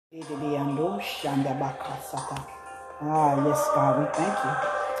Ah, yes, God, we thank you.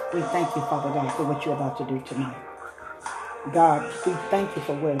 We thank you, Father God, for what you're about to do tonight. God, we thank you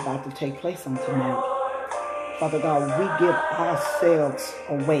for what's about to take place on tonight. Father God, we give ourselves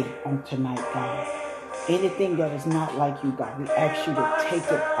away on tonight, God. Anything that is not like you, God, we ask you to take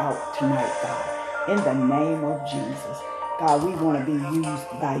it out tonight, God. In the name of Jesus. God, we want to be used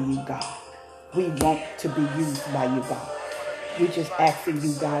by you, God. We want to be used by you, God. We just asking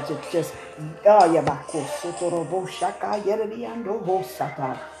you, God, to just God la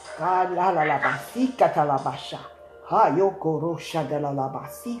la basi katalabasha. Ha yokoro shadala la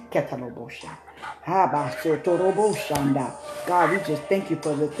basi katalobosha. Ha basotorobo shanda. God, we just thank you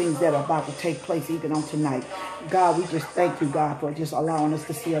for the things that are about to take place even on tonight. God, we just thank you, God, for just allowing us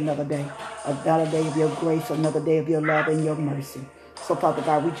to see another day of your grace, another day of your love and your mercy. So, Father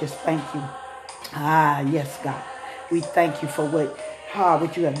God, we just thank you. Ah, yes, God. We thank you for what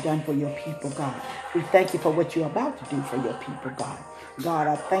you have done for your people, God. We thank you for what you're about to do for your people, God. God,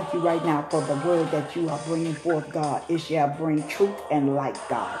 I thank you right now for the word that you are bringing forth, God. It shall bring truth and light,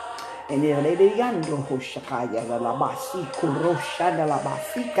 God. And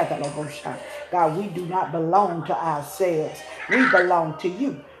God, we do not belong to ourselves. We belong to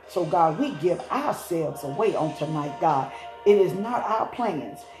you. So, God, we give ourselves away on tonight, God. It is not our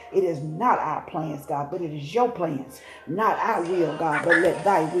plans. It is not our plans, God, but it is your plans. Not our will, God, but let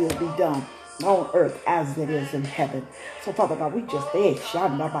thy will be done on earth as it is in heaven. So, Father God, we just God,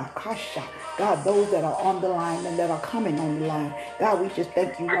 those that are on the line and that are coming on the line, God, we just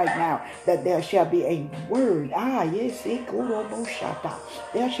thank you right now that there shall be a word. Ah, yes, there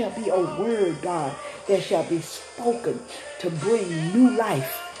shall be a word, God, that shall be spoken to bring new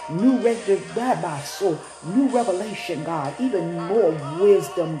life. New new revelation, God, even more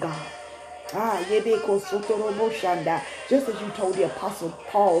wisdom, God. Just as you told the Apostle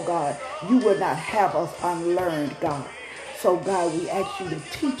Paul, God, you will not have us unlearned, God. So, God, we ask you to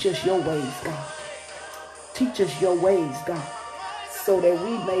teach us your ways, God. Teach us your ways, God, so that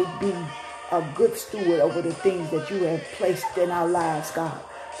we may be a good steward over the things that you have placed in our lives, God.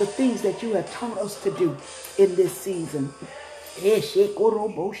 The things that you have taught us to do in this season. So,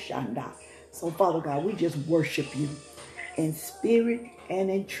 Father God, we just worship you in spirit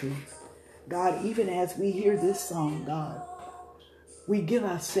and in truth. God, even as we hear this song, God, we give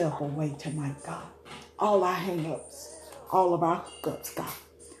ourselves away tonight, God. All our hang-ups, all of our hookups, God.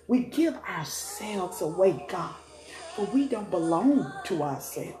 We give ourselves away, God, for we don't belong to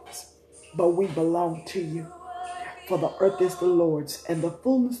ourselves, but we belong to you. For the earth is the Lord's and the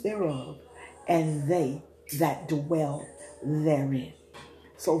fullness thereof, and they that dwell therein.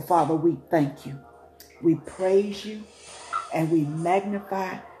 So, Father, we thank you. We praise you and we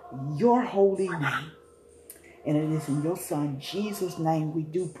magnify your holy name. And it is in your Son, Jesus' name, we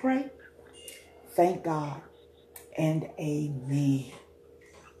do pray. Thank God and amen.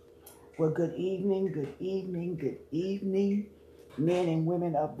 Well, good evening, good evening, good evening, men and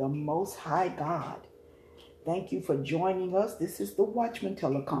women of the Most High God. Thank you for joining us. This is the Watchman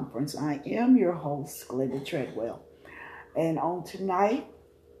Teleconference. I am your host, Glenda Treadwell. And on tonight,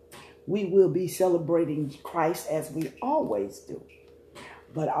 we will be celebrating Christ as we always do.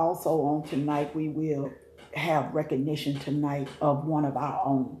 But also on tonight, we will have recognition tonight of one of our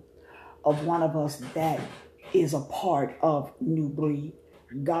own, of one of us that is a part of New Breed.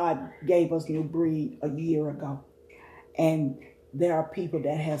 God gave us New Breed a year ago. And there are people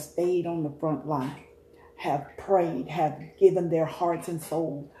that have stayed on the front line, have prayed, have given their hearts and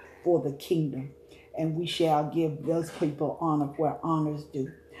soul for the kingdom. And we shall give those people honor where honors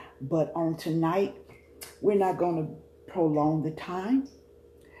due. But on tonight, we're not going to prolong the time.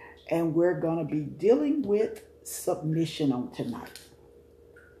 And we're going to be dealing with submission on tonight.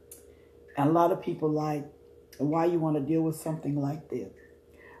 And a lot of people like, why you want to deal with something like this?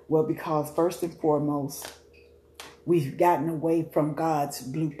 Well, because first and foremost, we've gotten away from God's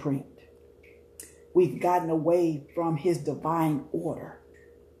blueprint. We've gotten away from his divine order.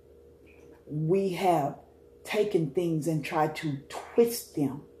 We have taken things and tried to twist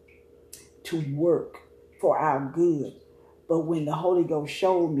them to work for our good. But when the Holy Ghost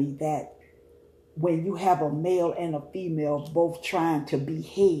showed me that when you have a male and a female both trying to be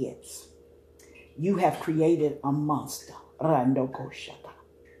heads, you have created a monster.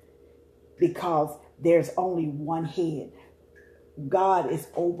 Because there's only one head. God is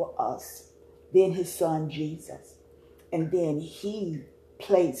over us. Then his son Jesus. And then he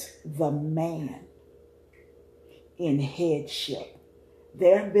placed the man in headship.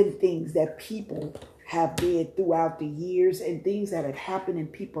 There have been things that people have did throughout the years and things that have happened in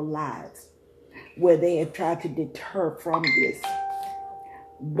people's lives where they have tried to deter from this.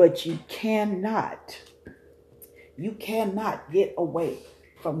 But you cannot get away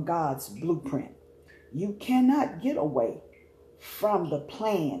from God's blueprint. You cannot get away from the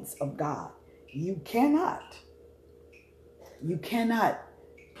plans of God. You cannot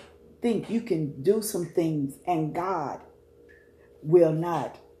think you can do some things and God will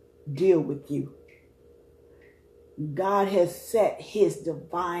not deal with you. God has set his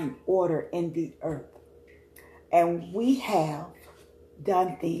divine order in the earth. And we have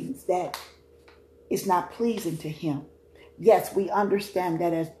done things that is not pleasing to him. Yes, we understand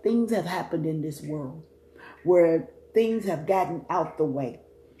that as things have happened in this world, where things have gotten out the way,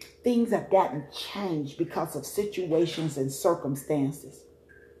 things have gotten changed because of situations and circumstances.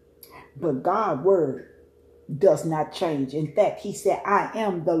 But God's word does not change. In fact, he said, I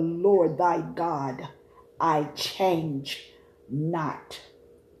am the Lord thy God. I change not.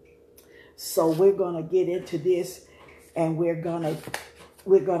 So we're going to get into this, and we're going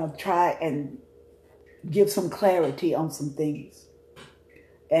to try and give some clarity on some things.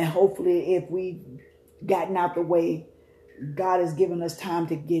 And hopefully if we've gotten out the way, God has given us time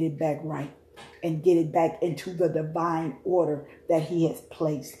to get it back right and get it back into the divine order that he has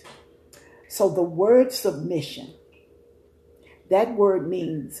placed. So the word submission, that word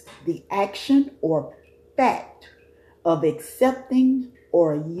means the action or fact of accepting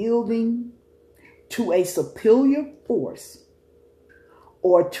or yielding to a superior force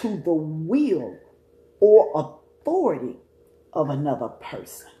or to the will or authority of another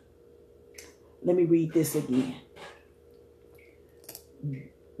person. Let me read this again.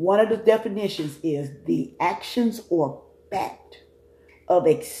 One of the definitions is the actions or fact of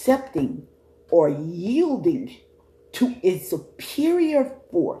accepting or yielding to a superior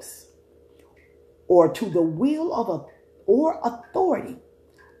force or to the will of or authority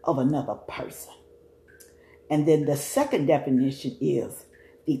of another person. And then the second definition is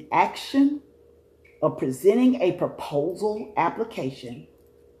the action of presenting a proposal, application,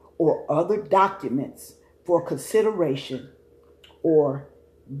 or other documents for consideration or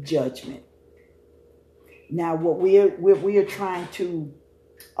judgment. Now, what we are trying to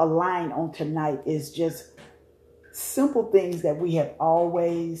align on tonight is just simple things that we have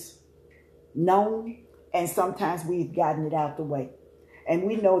always known, and sometimes we've gotten it out the way. And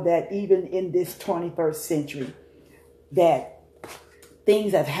we know that even in this 21st century, that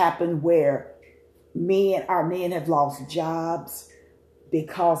things have happened where our men have lost jobs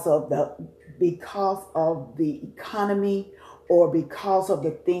because of the economy, or because of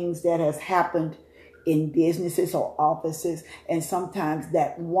the things that has happened in businesses or offices. And sometimes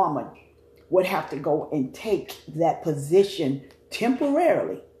that woman would have to go and take that position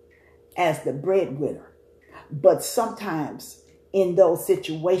temporarily as the breadwinner. But sometimes in those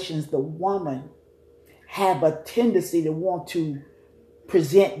situations, the woman have a tendency to want to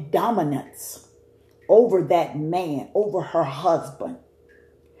present dominance over that man, over her husband.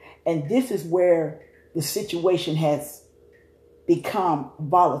 And this is where the situation has become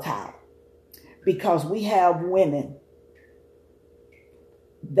volatile, because we have women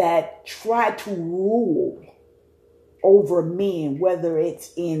that try to rule over men, whether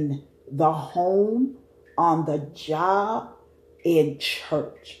it's in the home, on the job, in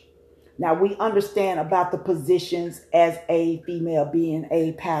church. Now, we understand about the positions as a female being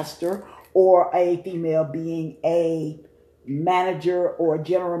a pastor, or a female being a manager or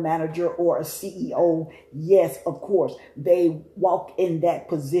general manager or a CEO. Yes, of course, they walk in that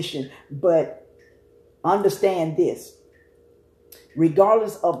position. But understand this: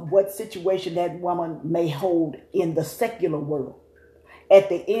 regardless of what situation that woman may hold in the secular world, at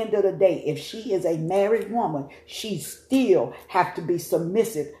the end of the day, if she is a married woman, she still have to be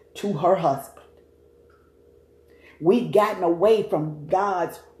submissive to her husband. We've gotten away from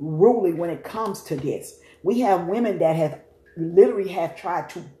God's ruling when it comes to this. We have women that have literally tried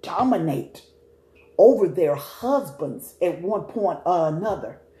to dominate over their husbands at one point or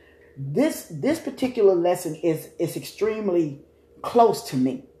another. This particular lesson is extremely close to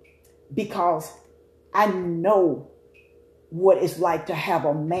me, because I know what it's like to have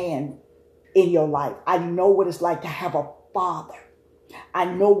a man in your life. I know what it's like to have a father. I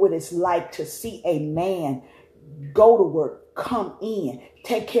know what it's like to see a man go to work, come in,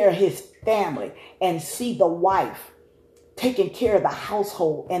 take care of his family, and see the wife taking care of the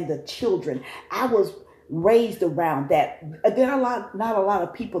household and the children. I was raised around that. There are not a lot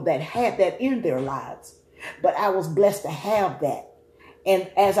of people that have that in their lives, but I was blessed to have that. And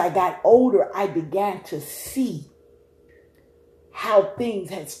as I got older, I began to see how things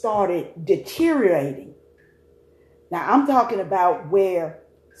had started deteriorating. Now, I'm talking about where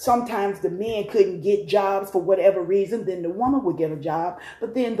sometimes the men couldn't get jobs for whatever reason, then the woman would get a job.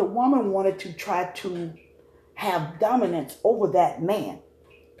 But then the woman wanted to try to have dominance over that man.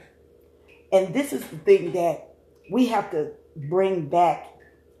 And this is the thing that we have to bring back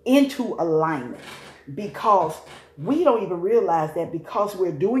into alignment, because we don't even realize that because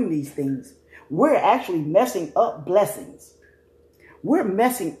we're doing these things, we're actually messing up blessings. We're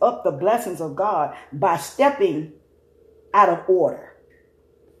messing up the blessings of God by stepping out of order.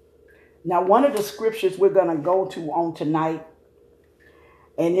 Now, one of the scriptures we're going to go to on tonight,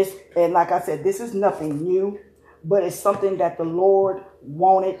 and like I said, this is nothing new, but it's something that the Lord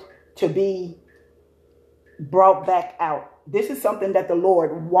wanted to be brought back out. This is something that the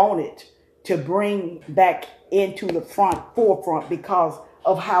Lord wanted to bring back into the forefront because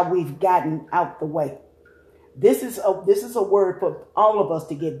of how we've gotten out the way. This is a word for all of us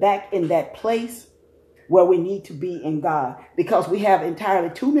to get back in that place where we need to be in God, because we have entirely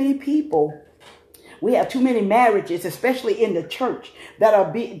too many people. We have too many marriages, especially in the church,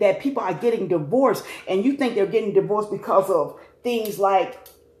 that people are getting divorced, and you think they're getting divorced because of things like,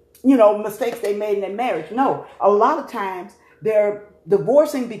 mistakes they made in their marriage. No, a lot of times they're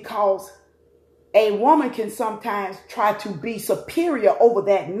divorcing because a woman can sometimes try to be superior over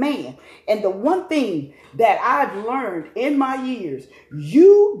that man. And the one thing that I've learned in my years,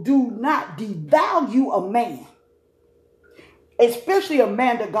 you do not devalue a man, especially a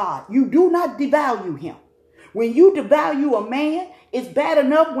man of God. You do not devalue him. When you devalue a man, it's bad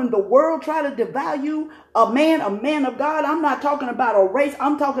enough when the world try to devalue a man of God. I'm not talking about a race.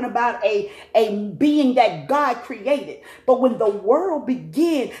 I'm talking about a being that God created. But when the world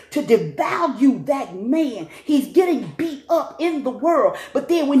begin to devalue that man, he's getting beat up in the world. But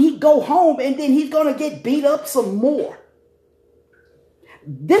then when he go home, and then he's going to get beat up some more.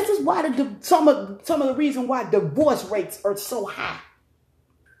 This is why some of the reason why divorce rates are so high.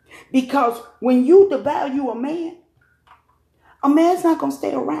 Because when you devalue a man's not going to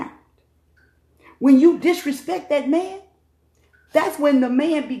stay around. When you disrespect that man, that's when the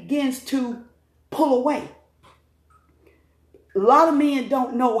man begins to pull away. A lot of men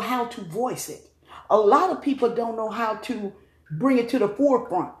don't know how to voice it. A lot of people don't know how to bring it to the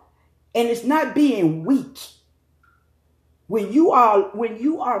forefront. And it's not being weak. When you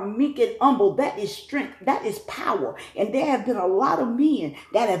are meek and humble, that is strength. That is power. And there have been a lot of men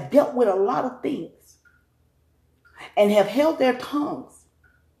that have dealt with a lot of things and have held their tongues.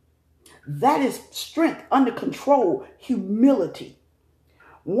 That is strength under control, humility.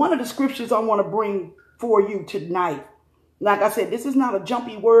 One of the scriptures I want to bring for you tonight, like I said, this is not a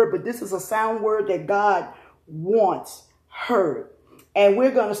jumpy word, but this is a sound word that God wants heard. And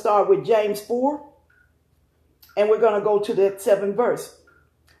we're going to start with James 4. And we're going to go to the 7th verse.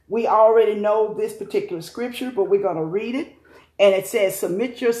 We already know this particular scripture, but we're going to read it. And it says,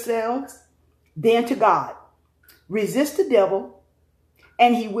 submit yourselves then to God. Resist the devil,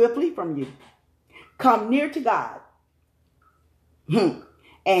 and he will flee from you. Come near to God, and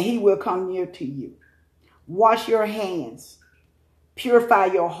he will come near to you. Wash your hands. Purify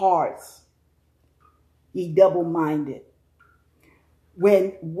your hearts, ye double-minded.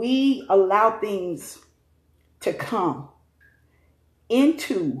 When we allow things to come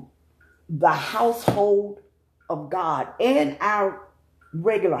into the household of God and our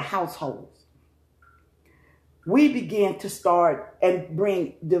regular households, we begin to start and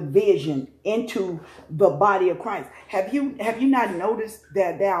bring division into the body of Christ. Have you not noticed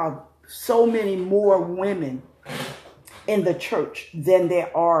that there are so many more women in the church than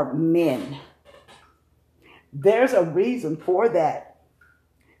there are men? There's a reason for that,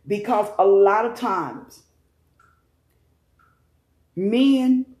 because a lot of times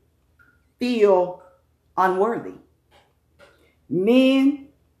men feel unworthy. Men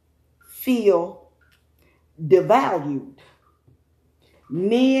feel devalued.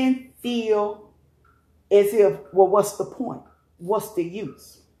 Men feel as if, well, what's the point? What's the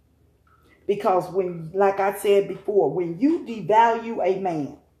use? Because when, like I said before, when you devalue a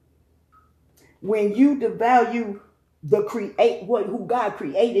man, when you devalue who God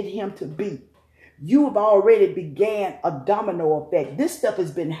created him to be, you have already began a domino effect. This stuff has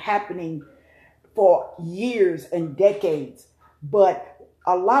been happening for years and decades, but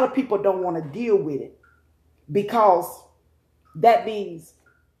a lot of people don't want to deal with it, because that means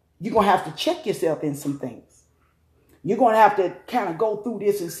you're going to have to check yourself in some things. You're going to have to kind of go through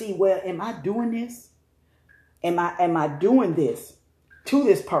this and see, well, am I doing this? Am I doing this to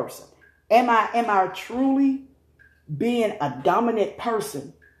this person? Am I truly being a dominant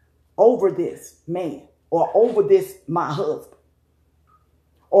person over this man or over this my husband?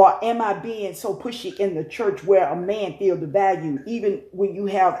 Or am I being so pushy in the church where a man feels devalued? Even when you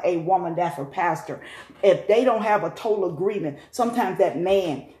have a woman that's a pastor, if they don't have a total agreement, sometimes that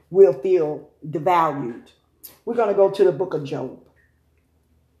man will feel devalued. We're going to go to the book of Job.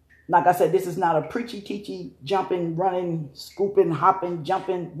 Like I said, this is not a preachy, teachy, jumping, running, scooping, hopping,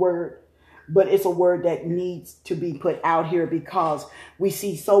 jumping word. But it's a word that needs to be put out here because we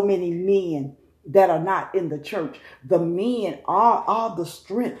see so many men that are not in the church. The men are the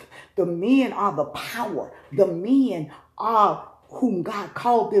strength. The men are the power. The men are whom God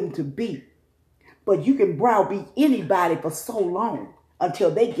called them to be. But you can browbeat anybody for so long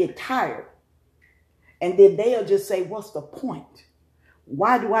until they get tired. And then they'll just say, what's the point?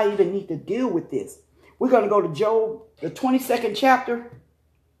 Why do I even need to deal with this? We're going to go to Job, the 22nd chapter.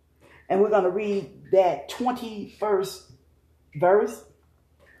 And we're going to read that 21st verse.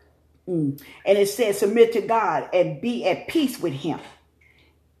 And it says, submit to God and be at peace with him.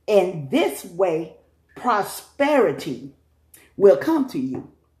 And this way, prosperity will come to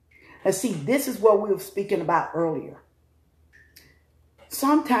you. Now, see, this is what we were speaking about earlier.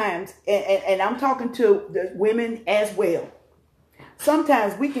 Sometimes, and I'm talking to the women as well,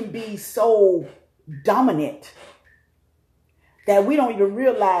 sometimes we can be so dominant that we don't even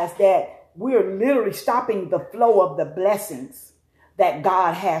realize that we're literally stopping the flow of the blessings that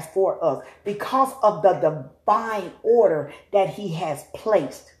God has for us because of the divine order that he has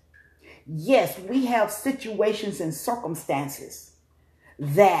placed. Yes, we have situations and circumstances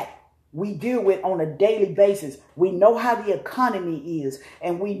that we deal with on a daily basis. We know how the economy is,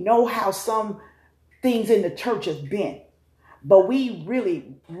 and we know how some things in the church has been. But we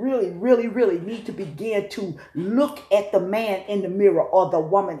really need to begin to look at the man in the mirror or the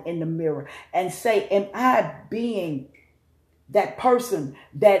woman in the mirror and say, am I being that person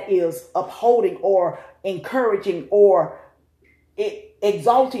that is upholding or encouraging or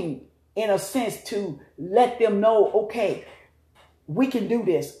exalting in a sense to let them know, okay, we can do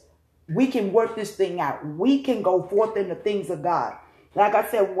this. We can work this thing out. We can go forth in the things of God. Like I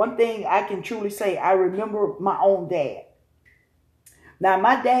said, one thing I can truly say, I remember my own dad. Now,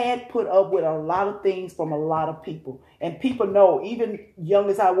 my dad put up with a lot of things from a lot of people. And people know, even young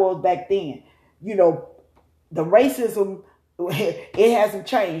as I was back then, you know, the racism, it hasn't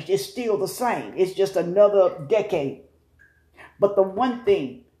changed. It's still the same. It's just another decade. But the one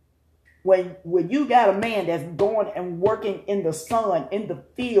thing, when you got a man that's going and working in the sun, in the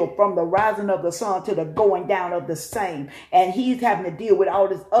field, from the rising of the sun to the going down of the same, and he's having to deal with all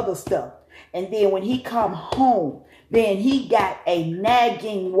this other stuff. And then when he come home, then he got a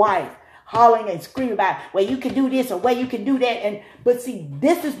nagging wife hollering and screaming about, well, you can do this or well, you can do that. But see,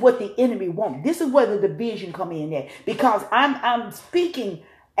 this is what the enemy wants. This is where the division come in there. Because I'm speaking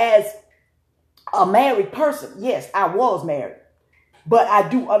as a married person. Yes, I was married. But I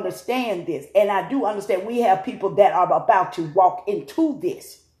do understand this. And I do understand we have people that are about to walk into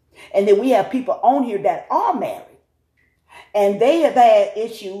this. And then we have people on here that are married. And they have had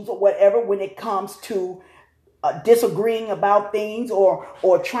issues or whatever when it comes to disagreeing about things or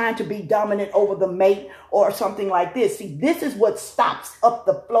trying to be dominant over the mate or something like this. See, this is what stops up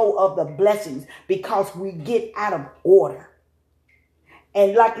the flow of the blessings because we get out of order.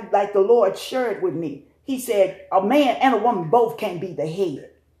 And like the Lord shared with me, he said a man and a woman both can't be the head.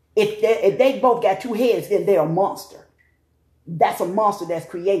 If they both got two heads, then they're a monster. That's a monster that's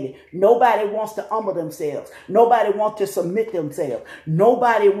created. Nobody wants to humble themselves. Nobody wants to submit themselves.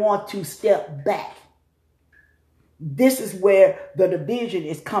 Nobody wants to step back. This is where the division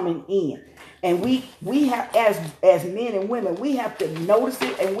is coming in. And we have, as men and women, we have to notice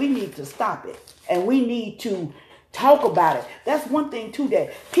it and we need to stop it. And we need to talk about it. That's one thing too,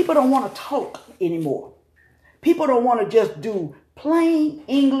 that people don't want to talk anymore. People don't want to just do plain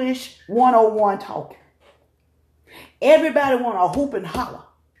English 101 talking. Everybody want to hoop and holler.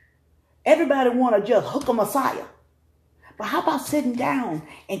 Everybody want to just hook a Messiah. But how about sitting down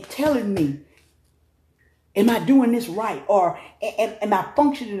and telling me, am I doing this right? Or am I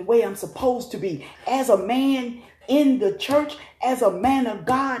functioning the way I'm supposed to be as a man in the church, as a man of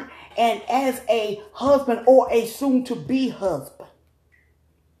God, and as a husband or a soon-to-be husband?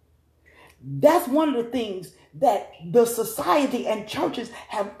 That's one of the things that the society and churches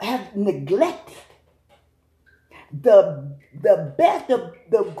have neglected. The best,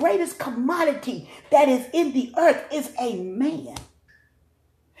 the greatest commodity that is in the earth is a man.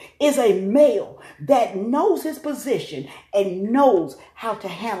 Is a male that knows his position and knows how to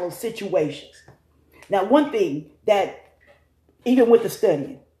handle situations. Now, one thing that, even with the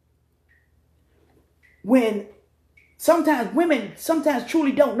studying, when sometimes women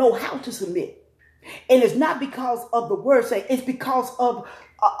truly don't know how to submit. And it's not because of the word say, it's because of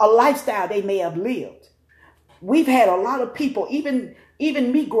a lifestyle they may have lived. We've had a lot of people, even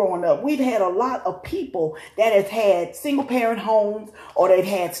me growing up, we've had a lot of people that have had single parent homes, or they've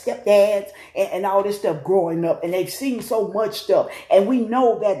had stepdads and all this stuff growing up, and they've seen so much stuff. And we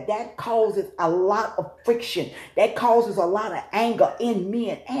know that causes a lot of friction. That causes a lot of anger in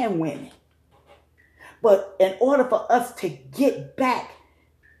men and women. But in order for us to get back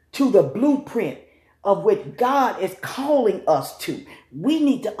to the blueprint of what God is calling us to, we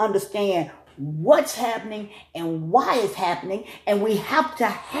need to understand what's happening and why it's happening. And we have to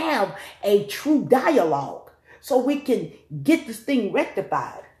have a true dialogue so we can get this thing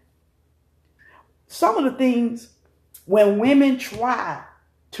rectified. Some of the things when women try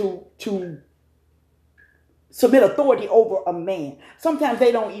to submit authority over a man, sometimes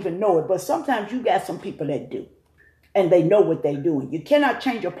they don't even know it, but sometimes you got some people that do. And they know what they're doing. You cannot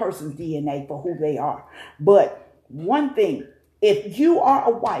change a person's DNA for who they are. But one thing, if you are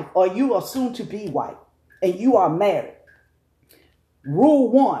a wife, or you are soon to be wife, and you are married, rule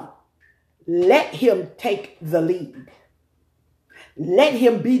one, let him take the lead. Let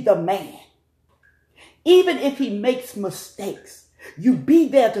him be the man. Even if he makes mistakes, you be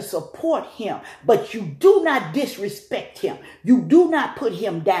there to support him, but you do not disrespect him. You do not put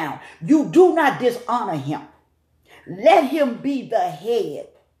him down. You do not dishonor him. Let him be the head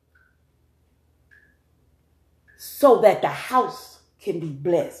so that the house can be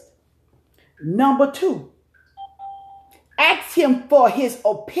blessed. Number two, ask him for his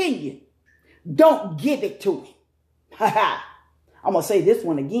opinion. Don't give it to him. I'm going to say this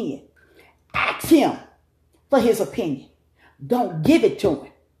one again. Ask him for his opinion. Don't give it to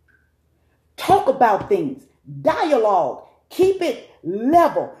him. Talk about things. Dialogue. Keep it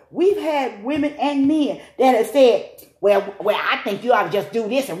level. We've had women and men that have said, well, I think you ought to just do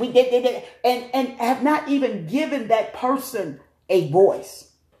this, and we did it, and have not even given that person a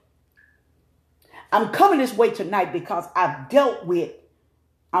voice. I'm coming this way tonight because I'm dealing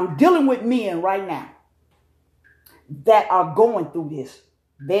with men right now that are going through this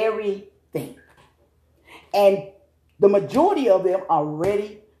very thing. And the majority of them are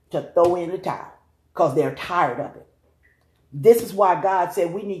ready to throw in the towel because they're tired of it. This is why God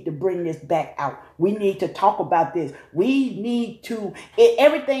said we need to bring this back out. We need to talk about this. We need to,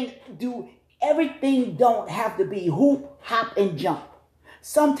 everything don't have to be hoop, hop, and jump.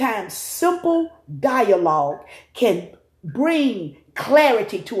 Sometimes simple dialogue can bring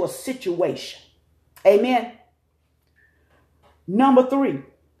clarity to a situation. Amen. Number three,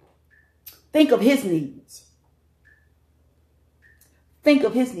 think of his needs. Think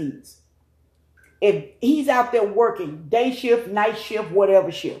of his needs. If he's out there working day shift, night shift,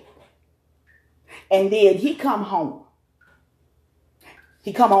 whatever shift, and then he come home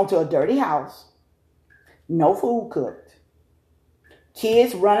to a dirty house, no food cooked,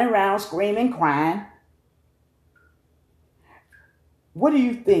 kids running around screaming, crying, what do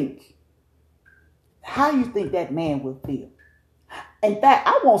you think? How do you think that man would feel? In fact,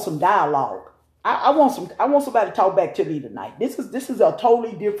 I want some dialogue. I want somebody to talk back to me tonight. This is a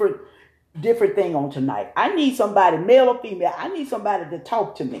totally different thing on tonight. I need somebody, male or female. I need somebody to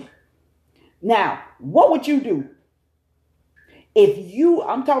talk to me. Now, what would you do if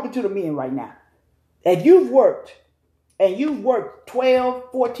I'm talking to the men right now. If you've worked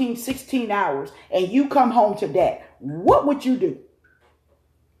 12, 14, 16 hours and you come home to that, what would you do?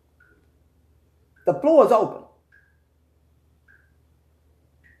 The floor is open.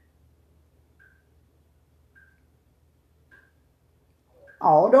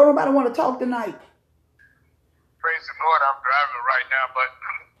 Oh, don't nobody want to talk tonight. Praise the Lord. I'm driving right now, but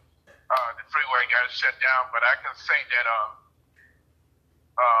the freeway got shut down. But I can say that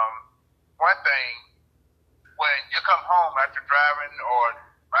one thing, when you come home after driving, or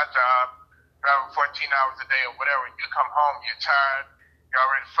my job, driving 14 hours a day or whatever, you come home, you're tired, you're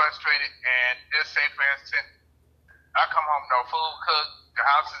already frustrated, and just say, for instance, I come home, no food cooked, the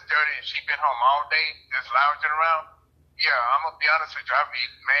house is dirty, and she been home all day, just lounging around. Yeah, I'm going to be honest with you, I'd be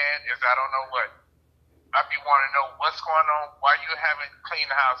mad as I don't know what. I'd be wanting to know what's going on, why you haven't cleaned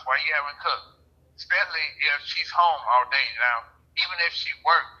the house, why you haven't cooked. Especially if she's home all day. Now, even if she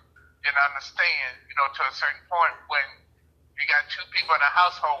worked, then I understand, to a certain point, when you got two people in the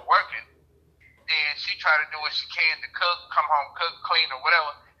household working, then she try to do what she can to cook, come home, cook, clean, or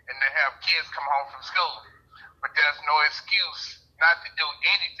whatever, and then have kids come home from school. But there's no excuse not to do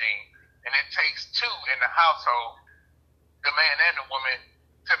anything, and it takes two in the household, the man and the woman,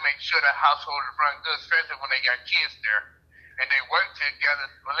 to make sure the household is run good, especially when they got kids there. And they work together.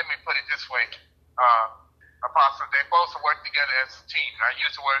 Well, let me put it this way. Apostle, they're supposed to work together as a team. I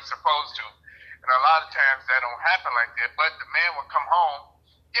use the word supposed to. And a lot of times that don't happen like that. But the man will come home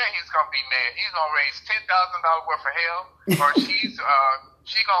yeah, he's gonna be mad. He's gonna raise $10,000 worth of hell, or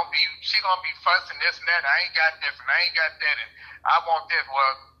she gonna be fussing this and that. I ain't got this and I ain't got that, and I want this.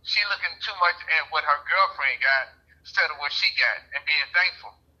 Well, she looking too much at what her girlfriend got instead of what she got and being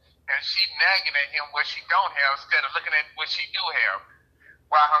thankful. And she nagging at him what she don't have instead of looking at what she do have.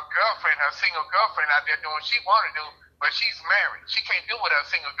 While her girlfriend, her single girlfriend out there doing what she want to do, but she's married. She can't do what her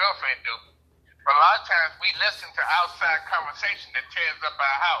single girlfriend do. But a lot of times we listen to outside conversation that tears up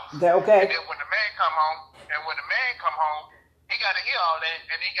our house. Okay. And then when the man come home, he got to hear all that,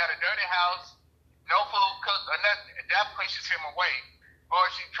 and he got a dirty house, no food cooked, or nothing. And that pushes him away. Or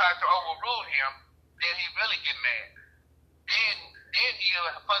if she tries to overrule him, then he really get mad. Then he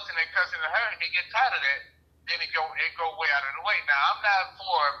fussing and cussing at her, and he get tired of that. Then it go way out of the way. Now, I'm not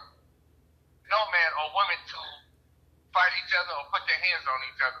for no man or woman to fight each other or put their hands on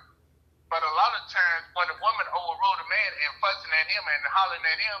each other. But a lot of times, when a woman overruled a man and fussing at him and hollering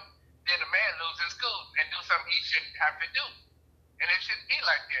at him, then the man loses cool and do something he shouldn't have to do. And it shouldn't be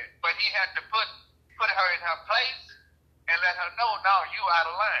like that. But he had to put her in her place and let her know, no, you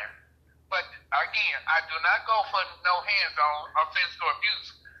out of line. But again, I do not go for no hands-on or physical abuse.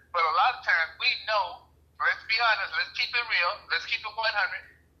 But a lot of times we know, let's be honest, let's keep it real, let's keep it 100.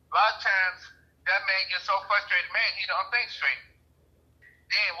 A lot of times that man gets so frustrated, man, he don't think straight.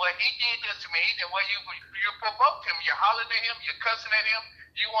 Then what he did this to me, then what you provoked him, you hollered at him, you're cussing at him,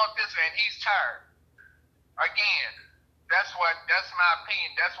 you want this, and he's tired. Again, that's my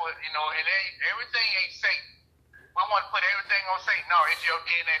opinion. That's what, and everything ain't Satan. We want to put everything on Satan. No, it's your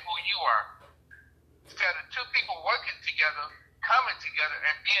DNA, who you are. Instead of two people working together, coming together,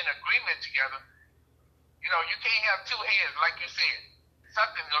 and being in agreement together, you can't have two heads, like you said.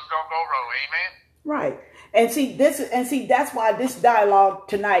 Something's gonna go wrong, amen? Right. And see, that's why this dialogue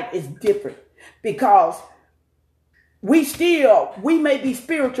tonight is different. Because we may be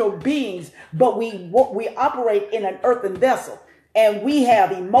spiritual beings, but we operate in an earthen vessel. And we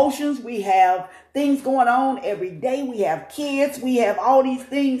have emotions, we have things going on every day, we have kids, we have all these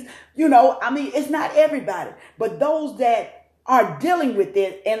things. It's not everybody, but those that are dealing with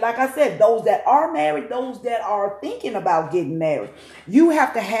it, and like I said, those that are married, those that are thinking about getting married, you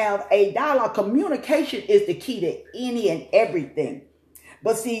have to have a dialogue. Communication is the key to any and everything.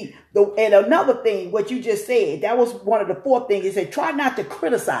 But see, and another thing, what you just said, that was one of the 4 things. He said, try not to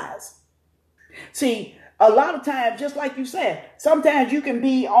criticize. See, a lot of times, just like you said, sometimes you can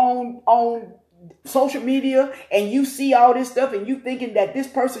be on social media and you see all this stuff and you thinking that this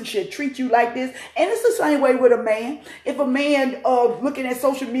person should treat you like this. And it's the same way with a man. If a man looking at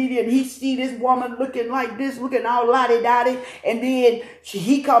social media and he see this woman looking like this, looking all lottie-dottie, and then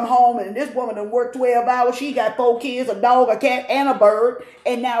he come home and this woman done worked 12 hours, she got 4 kids, a dog, a cat, and a bird,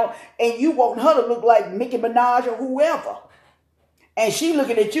 and you want her to look like Nicki Minaj or whoever, and she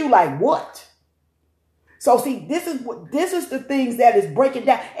looking at you like, what? So see, this is the things that is breaking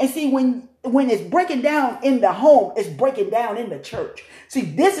down. And see, when it's breaking down in the home, it's breaking down in the church. See,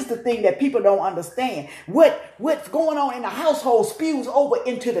 this is the thing that people don't understand. What's going on in the household spews over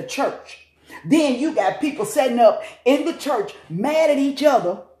into the church. Then you got people setting up in the church, mad at each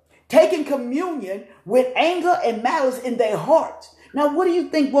other, taking communion with anger and malice in their hearts. Now, what do you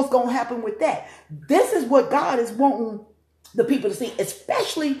think what's going to happen with that? This is what God is wanting the people to see,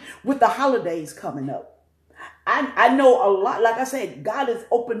 especially with the holidays coming up. I know a lot, like I said, God has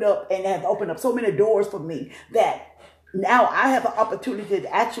opened up and have opened up so many doors for me that now I have an opportunity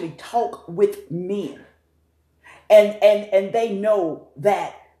to actually talk with men. And they know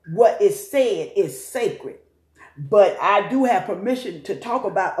that what is said is sacred. But I do have permission to talk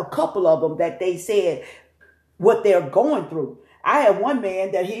about a couple of them that they said what they're going through. I have one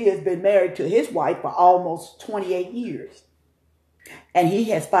man that he has been married to his wife for almost 28 years. And he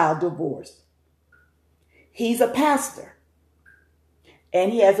has filed divorce. He's a pastor.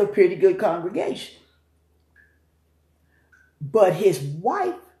 And he has a pretty good congregation. But his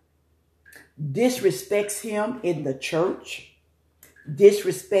wife disrespects him in the church,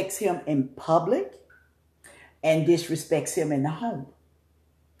 disrespects him in public, and disrespects him in the home.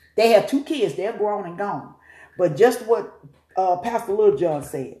 They have 2 kids. They're grown and gone. But just what Pastor Lil John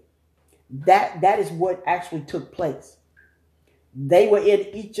said, that is what actually took place. They were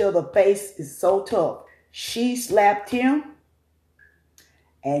in each other's face. It's so tough. She slapped him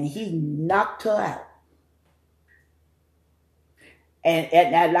and he knocked her out.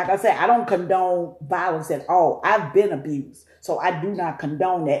 And like I said, I don't condone violence at all. I've been abused. So I do not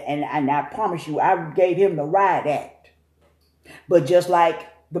condone that. And I promise you, I gave him the riot act. But just like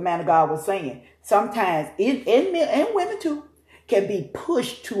the man of God was saying, sometimes, and women too, can be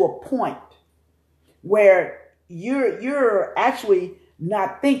pushed to a point where you're actually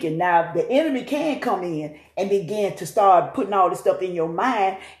not thinking. Now, the enemy can come in and begin to start putting all this stuff in your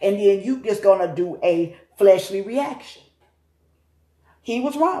mind, and then you just going to do a fleshly reaction. He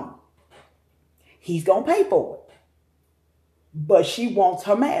was wrong. He's going to pay for it. But she wants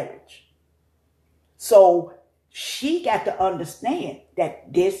her marriage. So she got to understand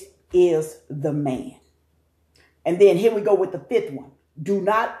that this is the man. And then here we go with the fifth one. Do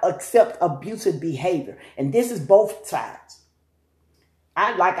not accept abusive behavior. And this is both sides.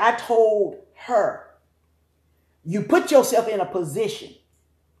 I told her, you put yourself in a position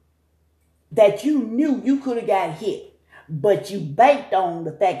that you knew you could have got hit, but you banked on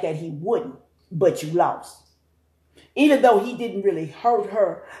the fact that he wouldn't, but you lost. Even though he didn't really hurt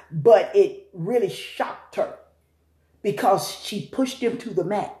her, but it really shocked her because she pushed him to the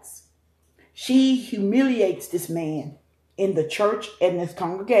max. She humiliates this man in the church and this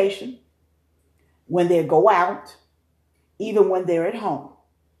congregation, when they go out, even when they're at home.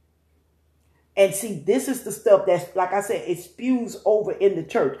 And see, this is the stuff that's, like I said, it spews over in the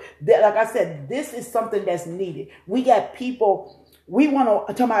church. Like I said, this is something that's needed. We got people, we want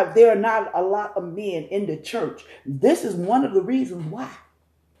to talk about there are not a lot of men in the church. This is one of the reasons why.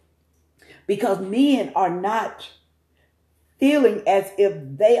 Because men are not feeling as if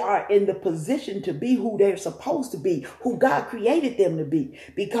they are in the position to be who they're supposed to be, who God created them to be,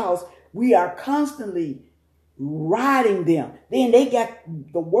 because we are constantly riding them. Then they got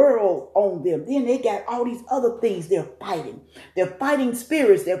the world on them. Then they got all these other things they're fighting. They're fighting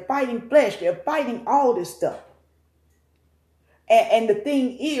spirits. They're fighting flesh. They're fighting all this stuff. And the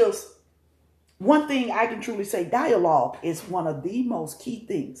thing is, one thing I can truly say, dialogue is one of the most key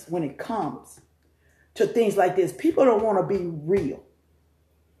things when it comes to things like this. People don't want to be real.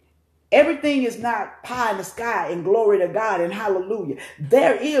 Everything is not pie in the sky and glory to God and hallelujah.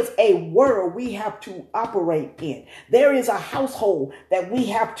 There is a world we have to operate in. There is a household that we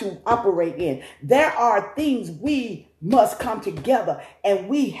have to operate in. There are things we must come together, and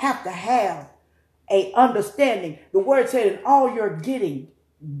we have to have a understanding. The word said, in all you're getting,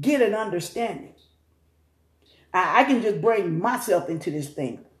 get an understanding. I can just bring myself into this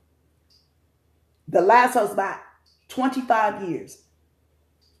thing. The last was about 25 years.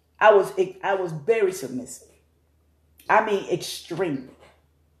 I was very submissive. I mean, extremely.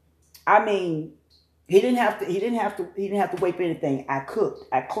 I mean, he didn't have to wait for anything. I cooked,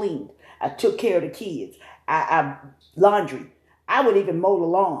 I cleaned, I took care of the kids, I laundry. I would even mow the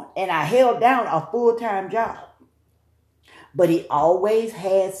lawn, and I held down a full-time job. But he always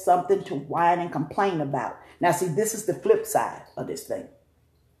had something to whine and complain about. Now, see, this is the flip side of this thing.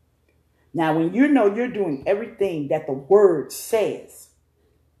 Now, when you know you're doing everything that the word says,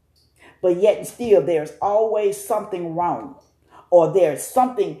 but yet and still there's always something wrong, or there's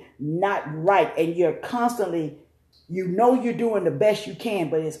something not right, and you're constantly, you know you're doing the best you can,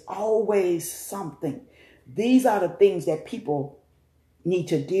 but it's always something. These are the things that people need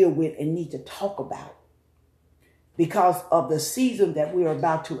to deal with and need to talk about because of the season that we're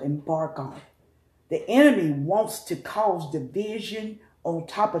about to embark on. The enemy wants to cause division on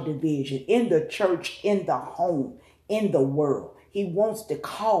top of division in the church, in the home, in the world. He wants to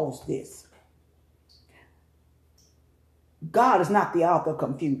cause this. God is not the author of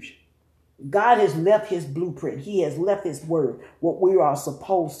confusion. God has left his blueprint. He has left his word, what we are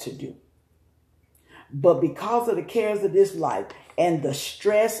supposed to do. But because of the cares of this life and the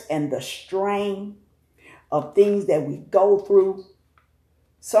stress and the strain of things that we go through,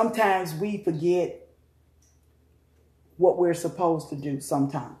 sometimes we forget what we're supposed to do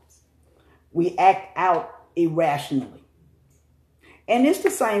sometimes. We act out irrationally. And it's the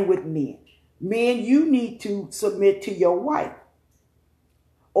same with men. Men, you need to submit to your wife.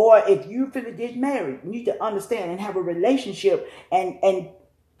 Or if you're finna get married, you need to understand and have a relationship and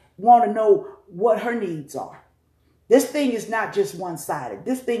want to know what her needs are. This thing is not just one-sided.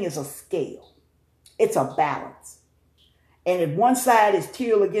 This thing is a scale. It's a balance. And if one side is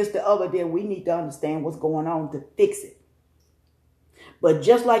tilted against the other, then we need to understand what's going on to fix it. But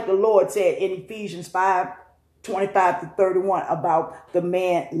just like the Lord said in Ephesians 5:25-31 about the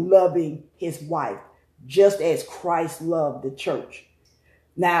man loving his wife, just as Christ loved the church.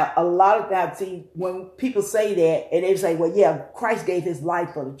 Now, a lot of times, see, when people say that, and they say, well, yeah, Christ gave his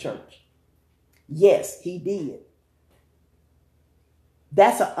life for the church. Yes, he did.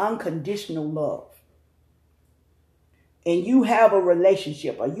 That's an unconditional love. And you have a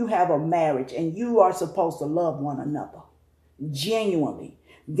relationship or you have a marriage and you are supposed to love one another genuinely,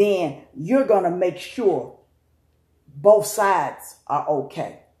 then you're going to make sure both sides are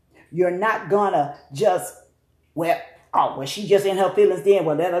okay. You're not going to just, well, she just in her feelings then,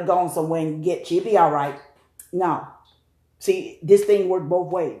 well, let her go on somewhere and she'll be all right. No, See, this thing works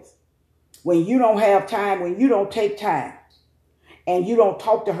both ways. When you don't have time, when you don't take time, and you don't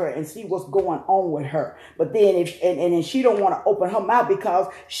talk to her and see what's going on with her. But then then she don't want to open her mouth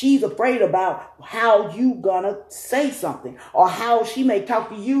because she's afraid about how you gonna say something or how she may talk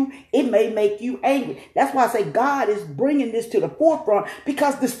to you. It may make you angry. That's why I say God is bringing this to the forefront,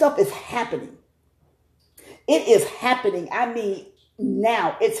 because this stuff is happening. It is happening. I mean,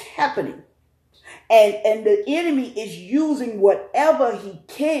 now it's happening. And the enemy is using whatever he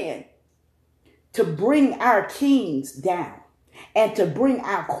can to bring our kings down and to bring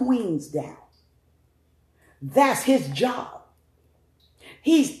our queens down. That's his job.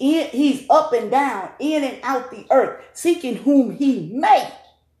 He's up and down, in and out the earth, seeking whom he may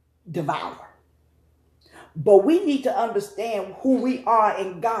devour. But we need to understand who we are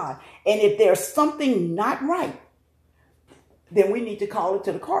in God. And if there's something not right, then we need to call it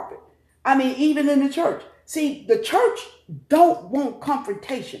to the carpet. I mean, even in the church. See, the church don't want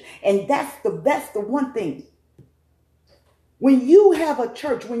confrontation. And that's the one thing. When you have a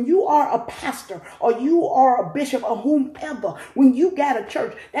church, when you are a pastor or you are a bishop or whomever, when you got a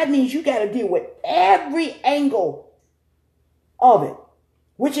church, that means you got to deal with every angle of it,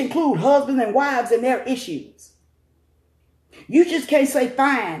 which include husbands and wives and their issues. You just can't say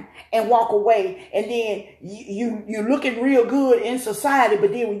fine and walk away, and then you're looking real good in society,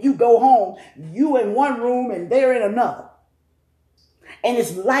 but then when you go home, you in one room and they're in another. And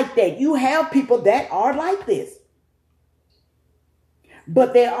it's like that. You have people that are like this.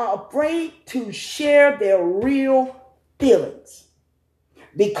 But they are afraid to share their real feelings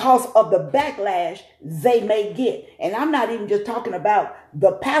because of the backlash they may get. And I'm not even just talking about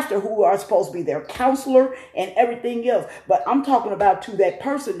the pastor who are supposed to be their counselor and everything else, but I'm talking about to that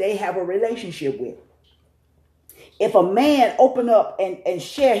person they have a relationship with. If a man open up and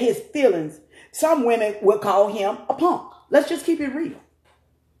share his feelings, some women will call him a punk. Let's just keep it real.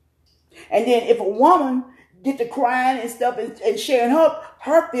 And then if a woman get to crying and stuff and sharing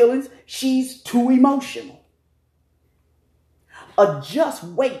her feelings, she's too emotional. A just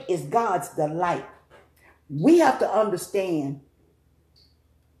weight is God's delight. We have to understand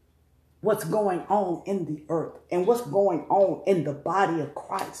what's going on in the earth and what's going on in the body of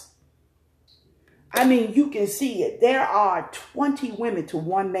Christ. I mean, you can see it. There are 20 women to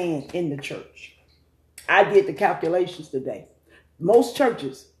one man in the church. I did the calculations today. Most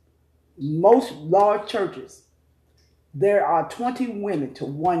churches, most large churches, there are 20 women to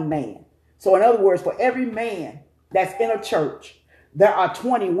one man. So in other words, for every man that's in a church, there are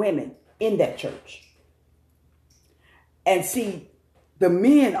 20 women in that church. And see, the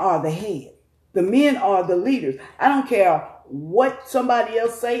men are the head. The men are the leaders. I don't care what somebody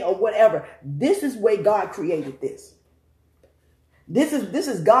else say or whatever. This is the way God created this. This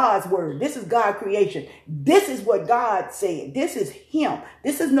is God's word. This is God's creation. This is what God said. This is him.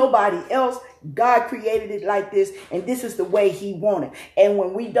 This is nobody else. God created it like this, and this is the way he wanted. And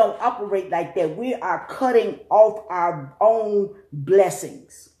when we don't operate like that, we are cutting off our own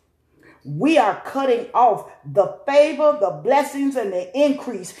blessings. We are cutting off the favor, the blessings, and the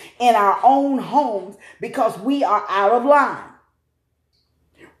increase in our own homes because we are out of line.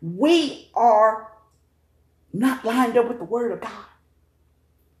 We are not lined up with the word of God.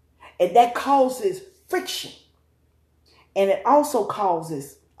 And that causes friction. And it also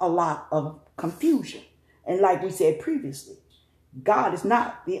causes a lot of confusion. And like we said previously, God is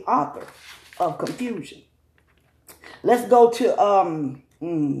not the author of confusion. Let's go to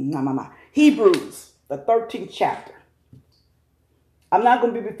Hebrews, the 13th chapter. I'm not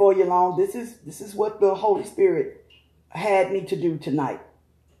going to be before you long. This is what the Holy Spirit had me to do tonight,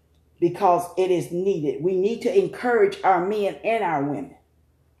 because it is needed. We need to encourage our men and our women.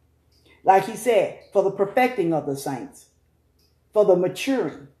 Like he said, for the perfecting of the saints, for the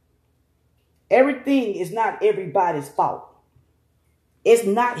maturing. Everything is not everybody's fault. It's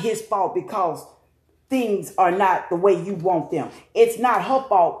not his fault because things are not the way you want them. It's not her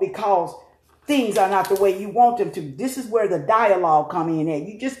fault because things are not the way you want them to. This is where the dialogue comes in at.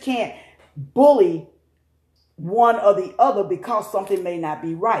 You just can't bully one or the other because something may not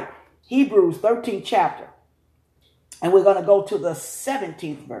be right. Hebrews 13th chapter. And we're going to go to the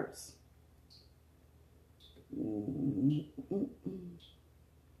 17th verse.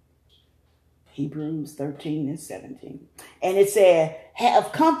 Hebrews 13 and 17. And it said,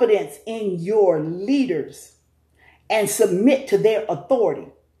 have confidence in your leaders and submit to their authority,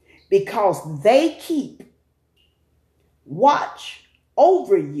 because they keep watch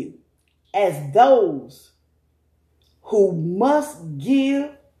over you as those who must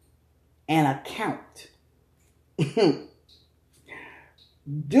give an account.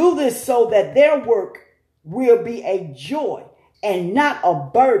 Do this so that their work will be a joy and not a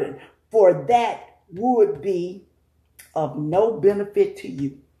burden, for that would be of no benefit to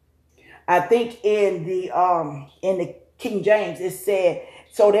you. I think in the King James it said,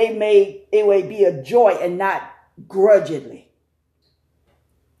 so it may be a joy and not grudgingly.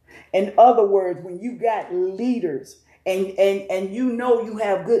 In other words, when you got leaders and you know you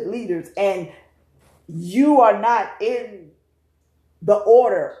have good leaders and you are not in the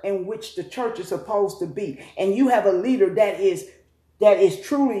order in which the church is supposed to be, and you have a leader that is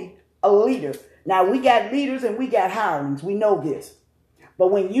truly a leader. Now, we got leaders and we got hirelings. We know this.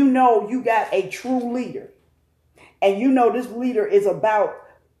 But when you know you got a true leader, and you know this leader is about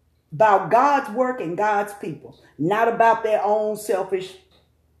God's work and God's people, not about their own selfish,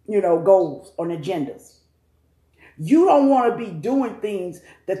 goals or agendas. You don't want to be doing things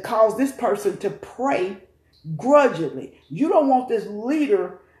that cause this person to pray grudgingly. You don't want this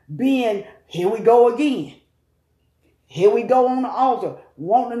leader being, here we go again. Here we go on the altar,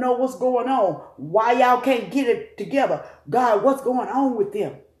 wanting to know what's going on. Why y'all can't get it together? God, what's going on with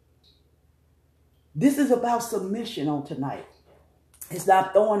them? This is about submission on tonight. It's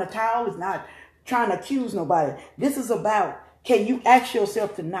not throwing a towel. It's not trying to accuse nobody. This is about, can you ask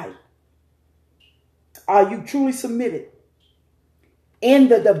yourself tonight, are you truly submitted in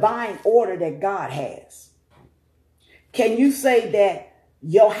the divine order that God has? Can you say that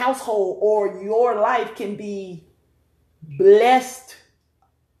your household or your life can be blessed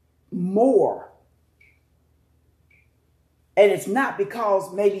more? And it's not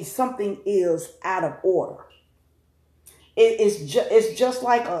because maybe something is out of order. It's just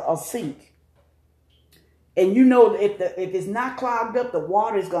like a sink. And if it's not clogged up, the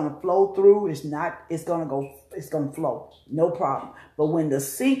water is going to flow through. It's going to flow. No problem. But when the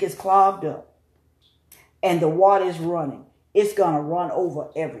sink is clogged up and the water is running, it's going to run over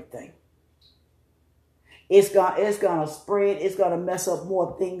everything. It's going to spread. It's going to mess up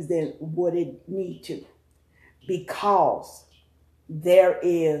more things than what it need to, because there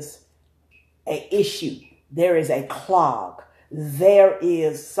is an issue. There is a clog. There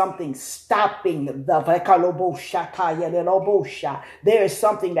is something stopping there is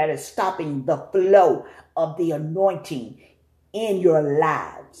something that is stopping the flow of the anointing in your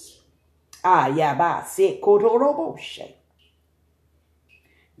lives. God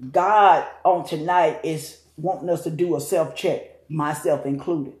on tonight is wanting us to do a self-check, myself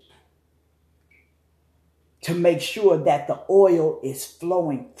included, to make sure that the oil is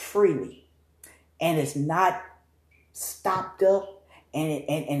flowing freely and it's not stopped up and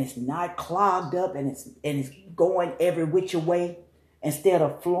it's not clogged up and it's going every which way instead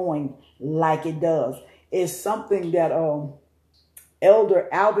of flowing like it does. It's something that Elder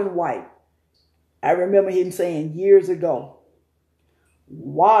Alvin White, I remember him saying years ago,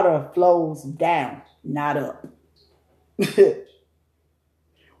 water flows down, not up.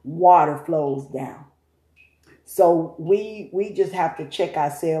 Water flows down. So we just have to check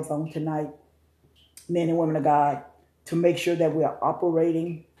ourselves on tonight, men and women of God, to make sure that we are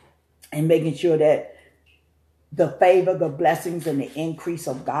operating and making sure that the favor, the blessings, and the increase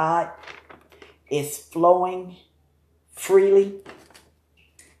of God is flowing freely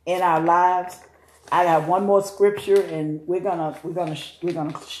in our lives. I got one more scripture, and we're gonna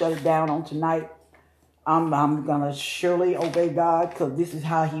shut it down on tonight. I'm gonna surely obey God because this is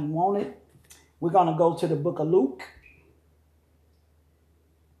how He wanted. We're gonna go to the book of Luke.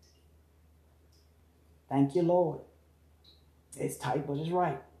 Thank you, Lord. It's tight, but it's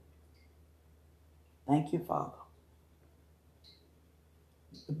right. Thank you, Father.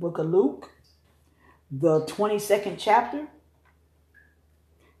 The book of Luke, the 22nd chapter,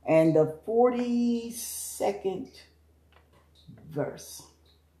 and the 42nd verse.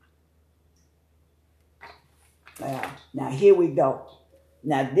 Now here we go.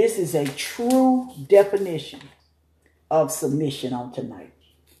 Now this is a true definition of submission on tonight.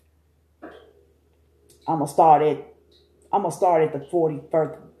 I'm gonna start at the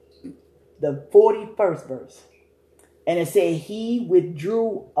 41st verse. And it said, he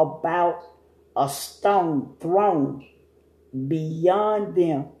withdrew about a stone thrown beyond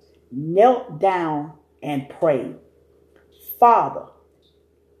them, knelt down and prayed, Father,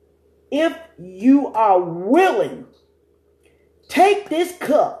 if you are willing, take this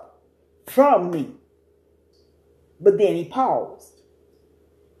cup from me. But then he paused.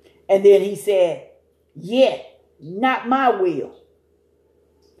 And then he said, yet not my will,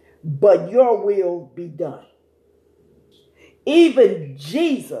 but your will be done. Even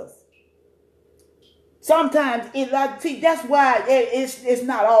Jesus, sometimes that's why it's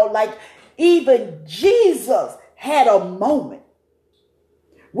not all like, even Jesus had a moment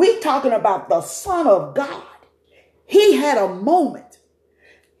We talking about the Son of God. He had a moment.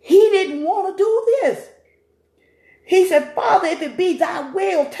 He didn't want to do this. He said, Father, if it be thy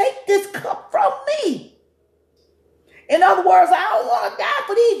will, take this cup from me. In other words, I don't want to die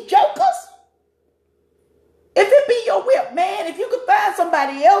for these jokers. If it be your will, man, if you could find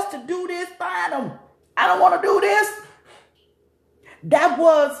somebody else to do this, find them. I don't want to do this. That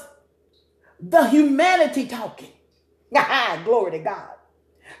was the humanity talking. Glory to God.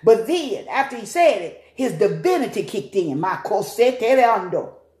 But then, after he said it, his divinity kicked in.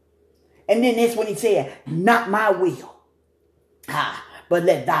 And then that's when he said, not my will, but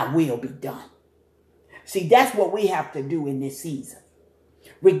let thy will be done. See, that's what we have to do in this season.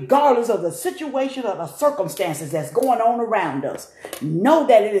 Regardless of the situation or the circumstances that's going on around us, know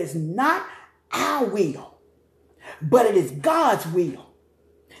that it is not our will, but it is God's will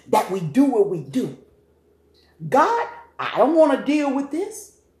that we do what we do. God, I don't want to deal with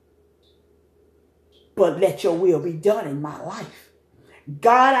this, but let your will be done in my life.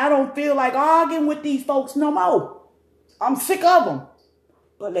 God, I don't feel like arguing with these folks no more. I'm sick of them,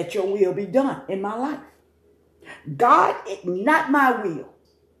 but let your will be done in my life. God, not my will.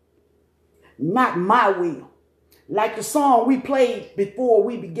 Not my will. Like the song we played before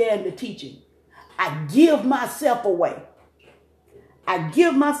we began the teaching. I give myself away. I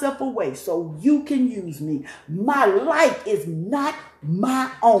give myself away so you can use me. My life is not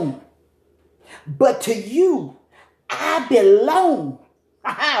my own, but to you I belong.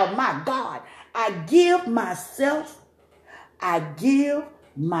 Oh my God. I give myself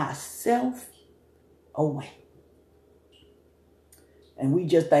away. And we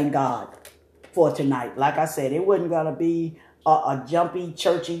just thank God for tonight. Like I said, it wasn't going to be a jumpy,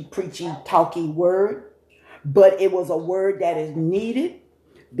 churchy, preachy, talky word, but it was a word that is needed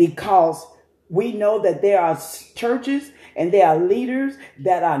because we know that there are churches and there are leaders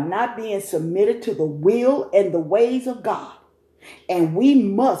that are not being submitted to the will and the ways of God. And we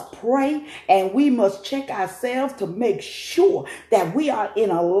must pray and we must check ourselves to make sure that we are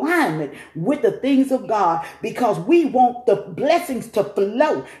in alignment with the things of God, because we want the blessings to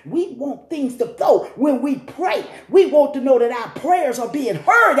flow. We want things to flow when we pray. We want to know that our prayers are being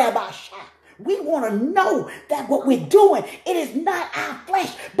heard. We want to know that what we're doing, it is not our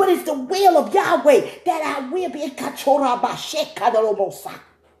flesh, but it's the will of Yahweh, that our will be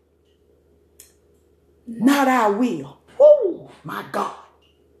not our will. Oh, my God.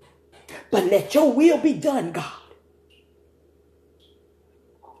 But let your will be done, God.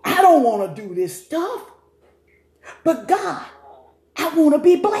 I don't want to do this stuff. But God, I want to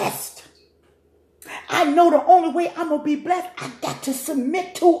be blessed. I know the only way I'm going to be blessed, I got to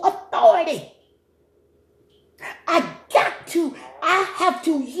submit to authority. I have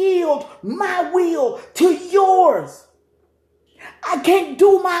to yield my will to yours. I can't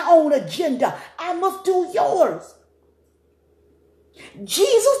do my own agenda. I must do yours.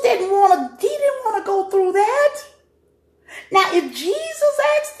 Jesus didn't want to go through that. Now, if Jesus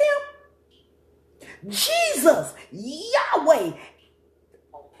asked him, Jesus, Yahweh,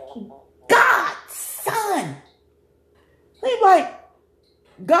 God, Son, he's like,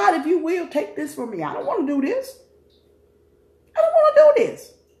 God, if you will, take this from me. I don't want to do this. I don't want to do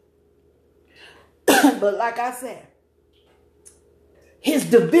this. But like I said, his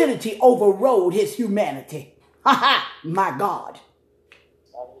divinity overrode his humanity. My God.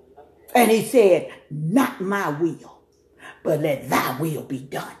 And he said, not my will, but let thy will be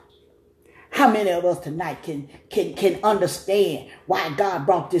done. How many of us tonight can understand why God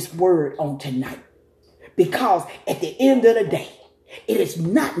brought this word on tonight? Because at the end of the day, it is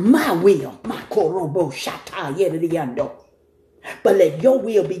not my will, but let your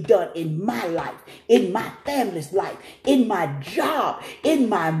will be done in my life, in my family's life, in my job, in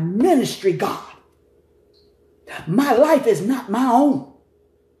my ministry, God. My life is not my own.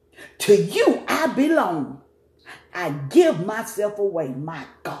 To you I belong. I give myself away, my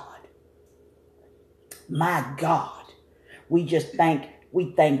God. My God. We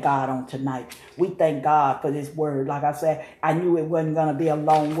thank God on tonight. We thank God for this word. Like I said, I knew it wasn't going to be a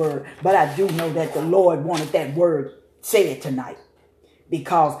long word, but I do know that the Lord wanted that word said tonight.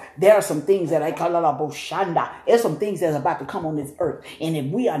 Because there are some things that I call Boshanda. There's some things that's about to come on this earth. And if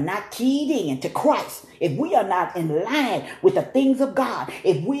we are not keyed in to Christ, if we are not in line with the things of God,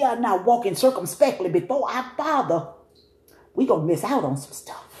 if we are not walking circumspectly before our Father, we're going to miss out on some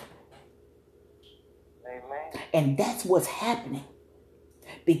stuff. Amen. And that's what's happening.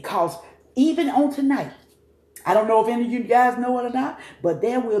 Because even on tonight, I don't know if any of you guys know it or not, but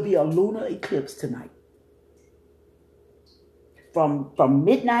there will be a lunar eclipse tonight. From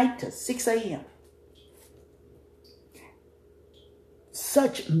midnight to 6 a.m.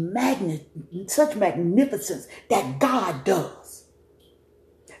 such magnificence that God does.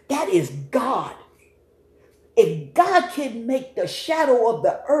 That is God. If God can make the shadow of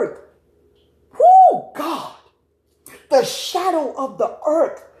the earth, whoo, God, the shadow of the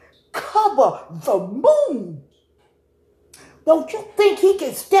earth cover the moon, don't you think he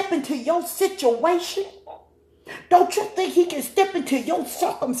can step into your situation? Don't you think he can step into your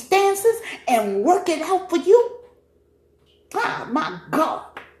circumstances and work it out for you? Ah, my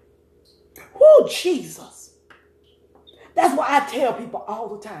God. Oh, Jesus. That's why I tell people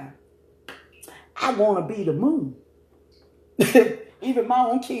all the time, I want to be the moon. Even my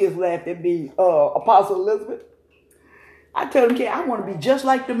own kids laughed at me, Apostle Elizabeth. I tell them, I want to be just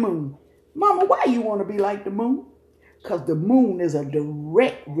like the moon. Mama, why you want to be like the moon? Because the moon is a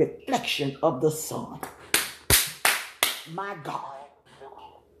direct reflection of the sun. My God.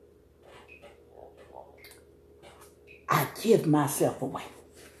 I give myself away.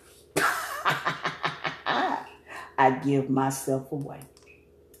 I give myself away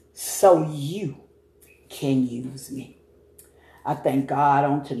so you can use me. I thank God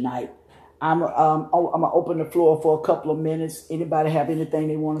on tonight. I'm gonna open the floor for a couple of minutes. Anybody have anything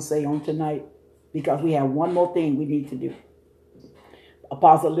they want to say on tonight? Because we have one more thing we need to do.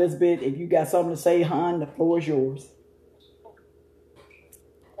 Apostle Elizabeth, if you got something to say, hon, the floor is yours.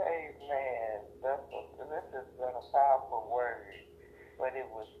 Amen. This has been a powerful word, but it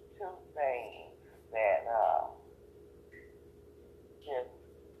was two things that just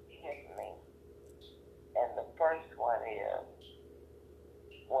hit me. And the first one is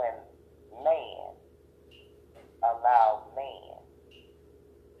when man allowed man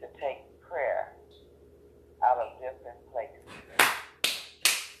to take prayer out of different places.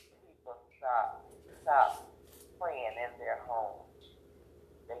 People stop praying in their homes.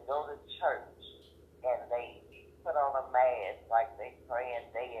 They go to church and they put on a mask like they praying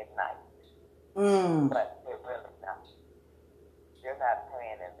day and night. But they're really not. They're not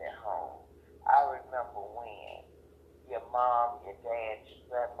praying in their home. I remember when your mom, your dad, your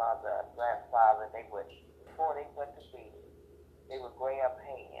grandmother, grandfather, before they went to bed, they would grab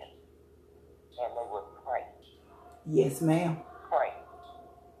hands and they would pray. Yes, ma'am. Pray.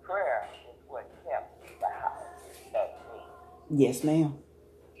 Prayer is what kept the house that day. Yes, ma'am.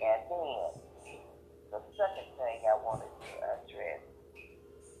 And then the second thing I wanted to address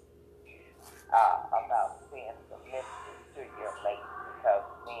about being submissive to your mate, because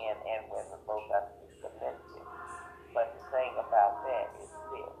men and women both have to be submissive. But the thing about that is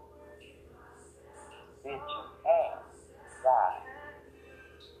this. Did you ask God,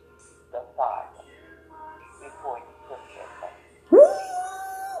 the Father, before you took your mate?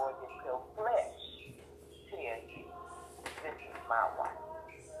 Or did your flesh tell you, this is my wife?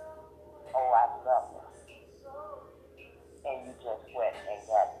 Oh, I love her. And you just went and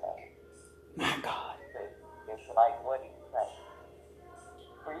got that. My God. It's like what he said.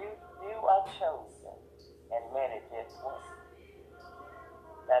 For you are chosen, and many just went.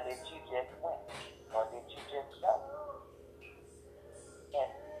 Now, did you just went, or did you just go?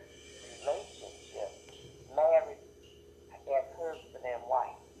 And relationship, marriage as husband and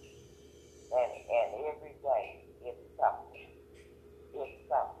wife, and every day it's something. It's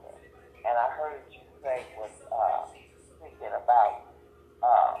something. And I heard you say was speaking about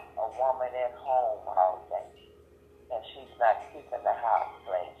a woman at home all day, and she's not keeping the house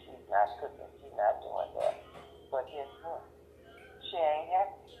clean. She's not cooking. She's not doing that. But guess what? She ain't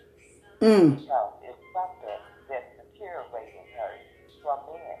happy. Because it's something that's deteriorating her from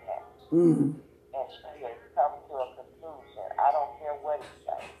being happy. And she has come to a conclusion. I don't care what he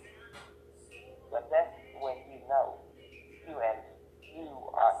says. But that's when you know you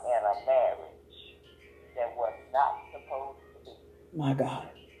are in a marriage that was not supposed to be. My God.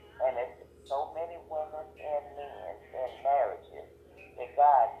 And it's so many women and men in marriages that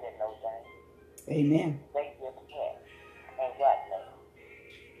God didn't ordain. Amen. They just went and got married.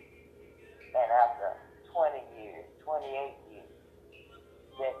 And after 20 years, 28 years,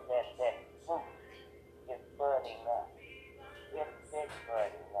 that fruit is burning up. It's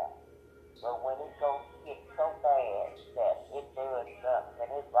burning up. But when it gets so bad that it burns up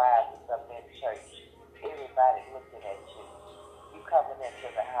and it rises up in church, everybody looking at you. You coming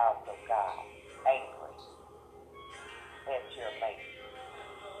into the house of God, angry at your mate.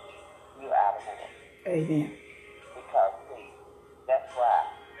 You out of order. Amen. Because, see, that's why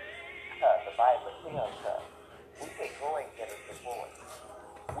the Bible tells us we can go and get a divorce.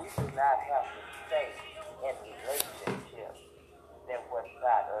 We do not have to stay in relationships that was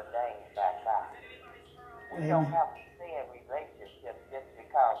not ordained by God. We don't have to stay in relationships just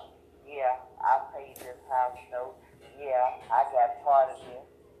because, yeah, I paid this house note, yeah, I got part of this.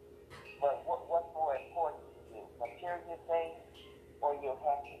 But what's more important to you? Material things or your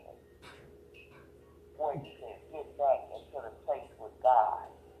happiness? Where you can get back into the place with God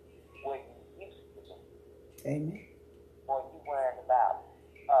where you used to be. Amen. Or you worried about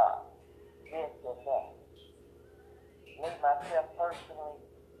this and that. Me, myself, personally,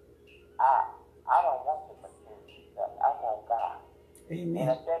 I don't want the material stuff. I want God. Amen. And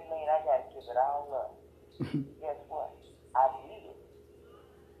if that means I got to give it all up, guess what? I did.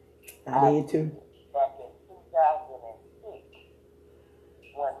 I did too. Back in 2006,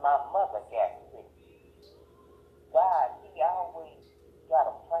 when my mother got sick, God, He always got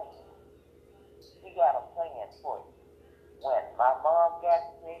a plan. He got a plan for you. When my mom got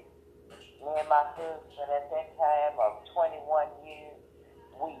sick, me and my husband at that time of 21 years,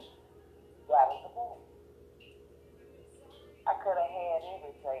 we got a divorce. I could have had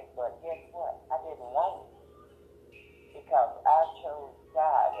everything, but guess what? I didn't want it. Because I chose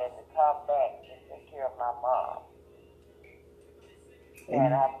God and to come back and take care of my mom.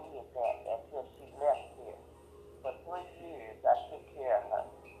 And I did that until she left here. For 3 years, I took care of her.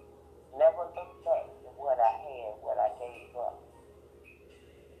 Never looked back to what I had, what I gave up.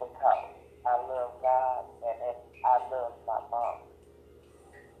 Because I love God and I love my mom.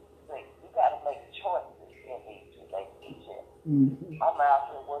 See, you got to make choices in these relationships. Mm-hmm. I'm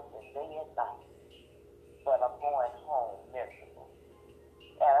out here working day and night, but I'm going home miserable.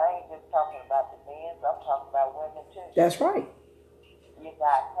 And I ain't just talking about the men, I'm talking about women too. That's right. You're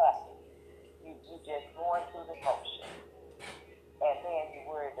not happy. You just going through the motion. And then you're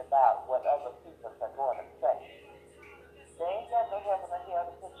worried about what other people are going to say. They ain't got no heaven or hell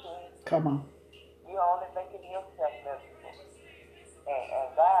to put you in. Come on. You're only making yourself miserable. And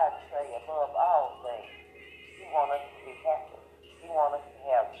God say above all things, He wants us to be happy. He wants us to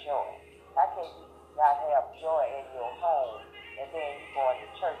have joy. How can you not have joy in your home and then you're going to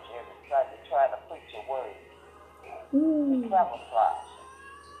church every Sunday trying to preach a word? You're camouflage.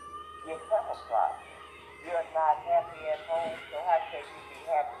 You're camouflage. You're not happy at home, so how can you be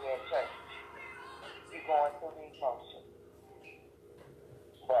happy at church? You're going through the emotions.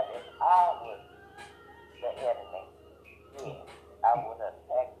 But if I was the enemy, yes, I would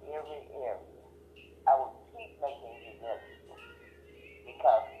attack every area. I would keep making you miserable.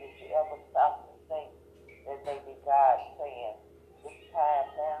 Because did you ever stop to think that maybe God saying, it's time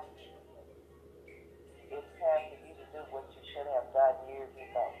now? It's time for you to do what you should have done years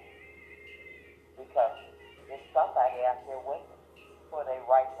ago. Because there's somebody out there waiting for their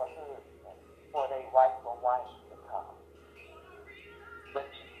rightful husband, for their rightful wife to come. But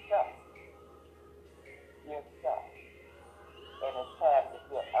you're stuck. You're stuck. And it's time to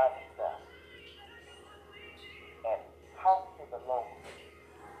get unstuck. And talk to the Lord.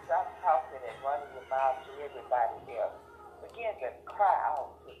 Stop talking and running your mouth to everybody else. Begin to cry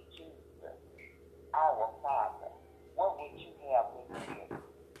out to Jesus, our Father. What would you have me do?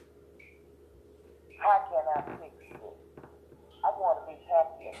 How can I fix this? I want to be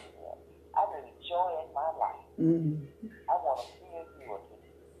happy again. I need joy in my life. Mm-hmm. I want to feel you again.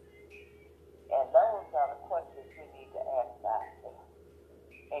 And those are the questions we need to ask ourselves.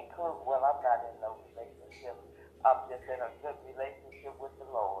 Include, well, I'm not in no relationship. I'm just in a good relationship with the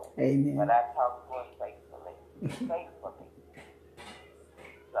Lord. Amen. But I talk to Him faithfully. Faithfully.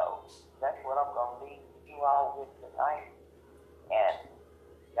 So that's what I'm going to leave you all with tonight. And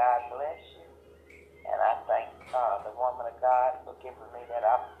God bless you. And I thank the woman of God for giving me that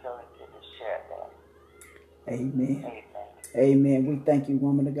opportunity to share that. Amen. Amen. Amen. We thank you,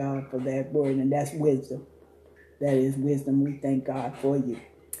 woman of God, for that word. And that's wisdom. That is wisdom. We thank God for you.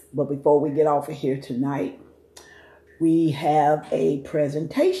 But before we get off of here tonight, we have a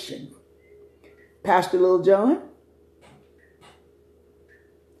presentation. Pastor Lil John,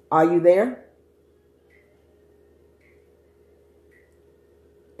 are you there?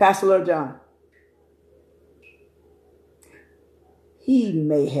 Pastor Lil John. He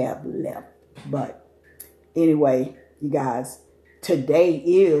may have left, but anyway, you guys, today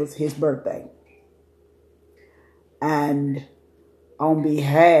is his birthday. And on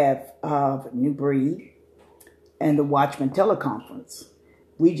behalf of New Breed and the Watchman Teleconference,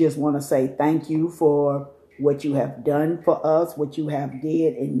 we just want to say thank you for what you have done for us, what you have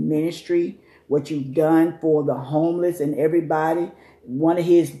did in ministry, what you've done for the homeless and everybody. One of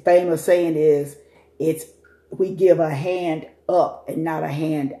his famous saying is, we give a hand up and not a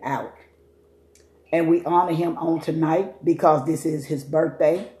hand out. And we honor him on tonight because this is his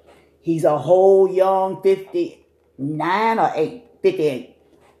birthday. He's a whole young 59 or 58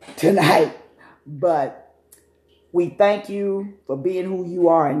 tonight. But we thank you for being who you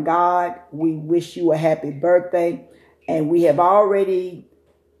are in God. We wish you a happy birthday. And we have already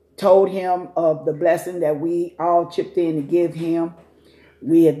told him of the blessing that we all chipped in to give him.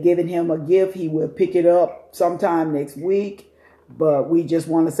 We have given him a gift. He will pick it up sometime next week. But we just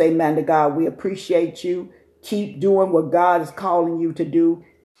want to say, man to God, we appreciate you. Keep doing what God is calling you to do.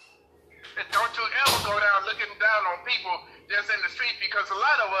 And don't you ever go down looking down on people that's in the street, because a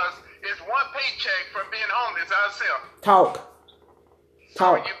lot of us is one paycheck from being homeless ourselves. Talk.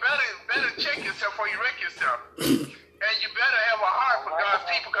 So you better check yourself before you wreck yourself. And you better have a heart for God's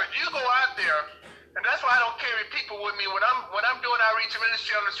people, because you go out there, and that's why I don't carry people with me when I'm doing outreach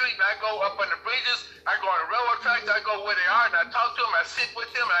ministry on the street. And I go up on the bridges, I go on the railroad tracks, I go where they are, and I talk to them, I sit with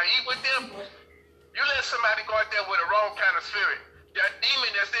them, I eat with them. You let somebody go out there with the wrong kind of spirit, that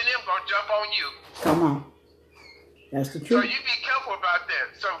demon that's in them gonna jump on you. Come on. That's the truth. So you be careful about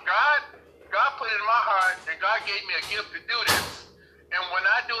that. So God put it in my heart, and God gave me a gift to do this. And when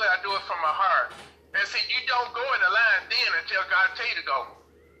I do it from my heart. And see, you don't go in the line then until God tell you to go.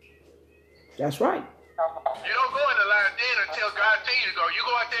 That's right. You don't go in the line then until God tell you to go. You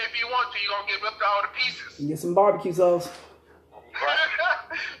go out there if you want to, you're gonna get ripped to all the pieces. You get some barbecue sauce.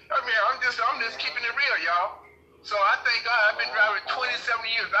 I mean, I'm just keeping it real, y'all. So I thank God. I've been driving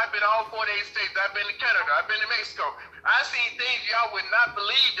 27 years. I've been all 48 states. I've been to Canada. I've been to Mexico. I've seen things y'all would not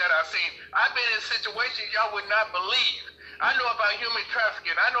believe that I've seen. I've been in situations y'all would not believe. I know about human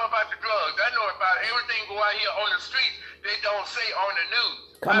trafficking. I know about the drugs. I know about everything go out here on the streets they don't say on the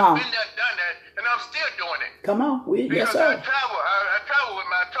news. I've been there, done that, and I'm still doing it. Come on. Yes, because sir. I travel with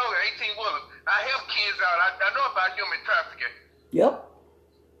my toga, 18 wheelers. I help kids out. I know about human trafficking. Yep.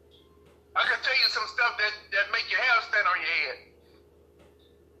 I can tell you some stuff that make your hair stand on your head.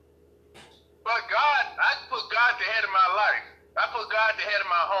 But God, I put God the head of my life. I put God the head of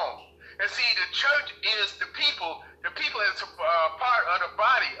my home. And see, the church is the people. The people is a part of the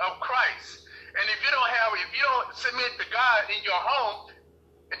body of Christ. And if you don't submit to God in your home,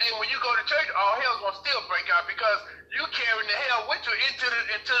 and then when you go to church, all hell's gonna still break out, because you carrying the hell with you into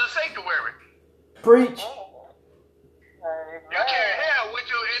the sanctuary. Preach. You carry hell with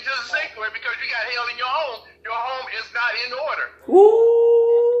you into the sanctuary because you got hell in your home. Your home is not in order.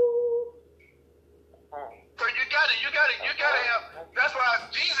 Ooh. So you gotta have. That's why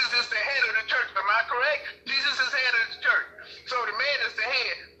Jesus is the head of the church. Am I correct? Jesus is head of the church. So the man is the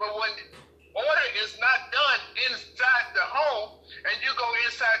head. But when order is not done inside the home, and you go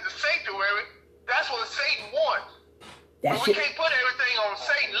inside the sanctuary, that's what Satan wants. But we can't put everything on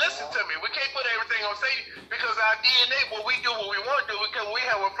Satan. Listen to me. We can't put everything on Satan, because our DNA, what we do what we want to do, because we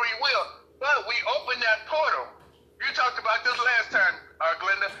have a free will. But we open that portal. You talked about this last time,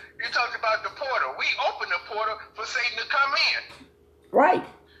 Glenda. You talked about the portal. We open the portal for Satan to come in. Right.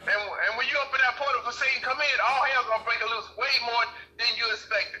 And when you open that portal for Satan to come in, all hell's going to break loose way more than you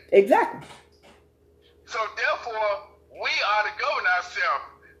expected. Exactly. So therefore, we are to govern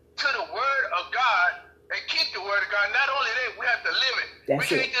ourselves to the word of God and keep the word of God. Not only that, we have to live it. We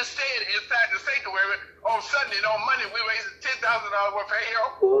can't just stay inside the sanctuary on Sunday and on Monday we raise $10,000 worth of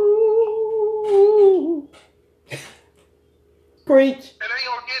hell. Ooh. Preach. It ain't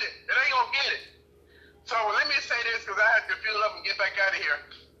gonna get it. It ain't gonna get it. So let me say this, because I have to fuel up and get back out of here.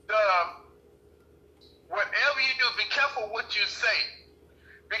 Whatever you do, be careful what you say.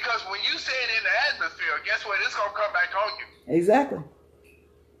 Because when you say it in the atmosphere, guess what? It's gonna come back on you. Exactly.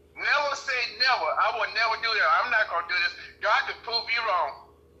 Never say never. I will never do that. I'm not going to do this. God can prove you wrong.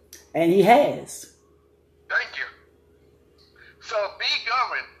 And he has. Thank you. So be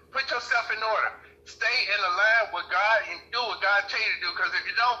governed. Put yourself in order. Stay in the line with God and do what God tell you to do. Because if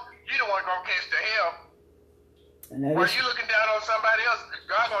you don't, you don't want to go catch the hell. Or you looking down on somebody else,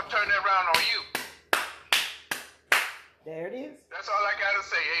 God going to turn that around on you. There it is. That's all I got to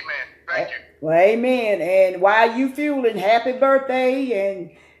say. Amen. Thank you. Well, amen. And while you fueling, happy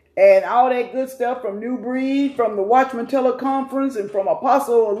birthday and all that good stuff from New Breed, from the Watchman Teleconference, and from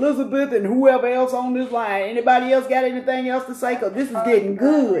Apostle Elizabeth and whoever else on this line. Anybody else got anything else to say? Because this is getting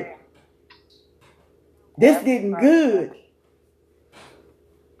good. This getting good.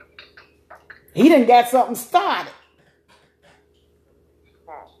 He done got something started.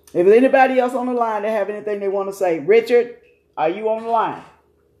 If there's anybody else on the line that have anything they want to say, Richard, are you on the line?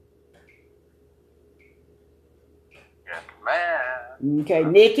 Yes, ma'am. Okay,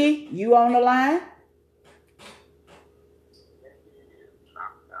 Nikki, you on the line?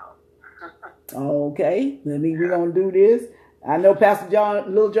 Okay, we're gonna do this. I know Pastor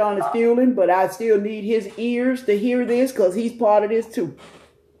John, Little John is fueling, but I still need his ears to hear this because he's part of this too.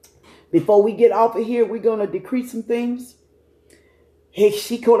 Before we get off of here, we're gonna decree some things.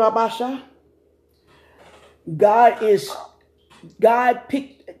 God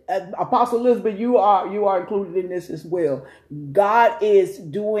picked Apostle Elizabeth, you are included in this as well. God is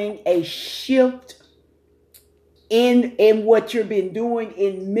doing a shift in what you've been doing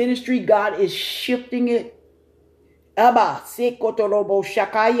in ministry. God is shifting it. Abba, sekotorobo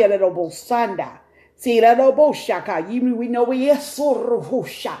shakaya robo sanda. See that robo shaka. We know we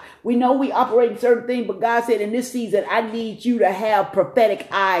know we operate in certain things, but God said in this season, I need you to have prophetic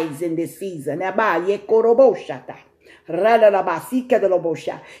eyes in this season. Abba, yekorobo shata.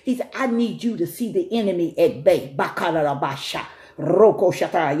 He said, I need you to see the enemy at bay. Roko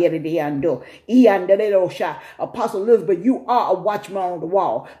shata yeridiando. Apostle Elizabeth, you are a watchman on the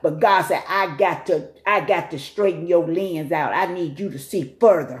wall. But God said, I got to straighten your lens out. I need you to see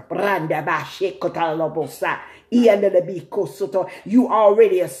further. You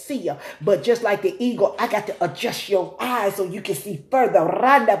already a seer, but just like the eagle, I got to adjust your eyes so you can see further.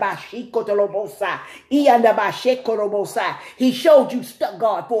 He showed you stuck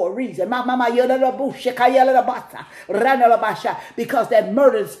God for a reason. Because that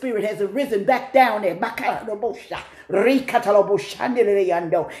murdering spirit has arisen back down there.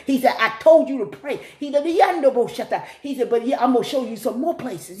 He said, I told you to pray. He said, but yeah, I'm going to show you some more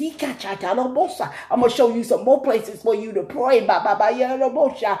places. I'm going to show you some more places for you to pray.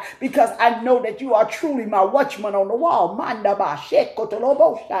 Because I know that you are truly my watchman on the wall.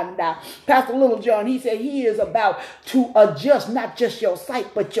 Pastor Little John, he said he is about to adjust not just your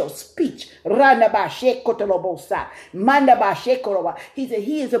sight, but your speech. He said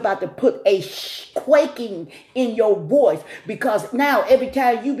he is about to put a quaking in your voice, because now every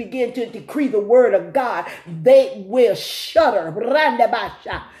time you begin to decree the word of God, they will shudder.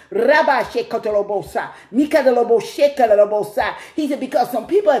 He said, because some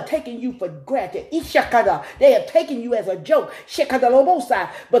people have taken you for granted. They have taken you as a joke.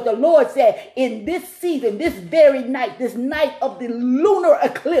 But the Lord said, in this season, this very night, this night of the lunar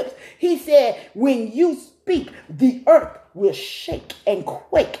eclipse, he said, when you speak, the earth will shake and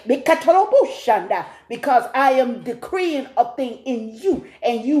quake. Because I am decreeing a thing in you,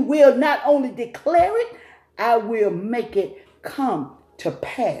 and you will not only declare it, I will make it come to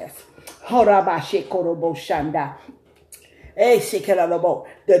pass.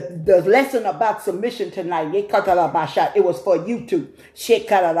 The lesson about submission tonight, it was for you too.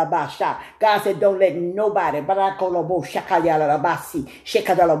 God said, don't let nobody,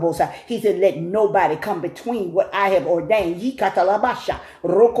 he said, let nobody come between what I have ordained. He said,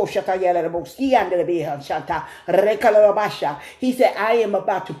 I am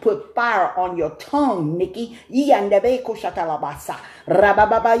about to put fire on your tongue, Nikki.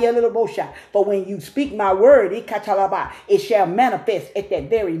 For when you speak my word, it shall manifest at that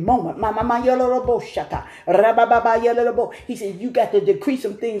very moment. He said, you got to decrease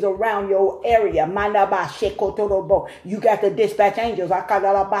some things around your area. You got to dispatch angels. He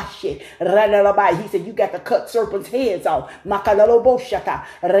said, you got to cut serpents' heads off.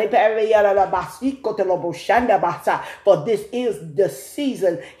 For this is the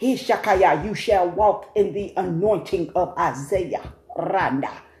season. You shall walk in the anointing of Isaiah. Randa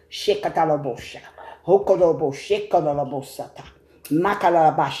shekatalabosha hokolobo shekalabosata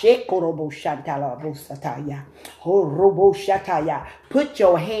makalabashe koroboshatalabosataya horoboshataya. Put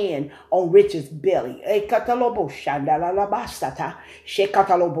your hand on Richard's belly. Ekataloboshandalabasata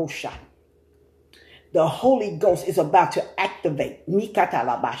shekatalobosha. The Holy Ghost is about to activate.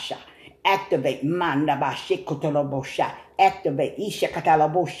 Mikatalabasha. Activate. Mandabashe kotalobosha. Activate.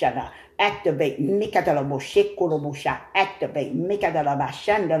 Ishekatalabosha. Activate. Activate.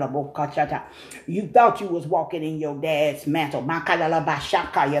 You thought you was walking in your dad's mantle.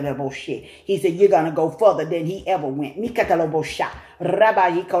 He said, you're going to go further than he ever went. He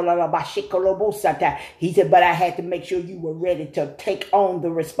said, but I had to make sure you were ready to take on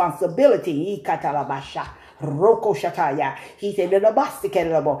the responsibility. Roko Shataya. He said,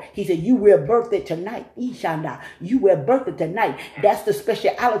 he said, you will birth it tonight. Ishanda. You will birth it tonight. That's the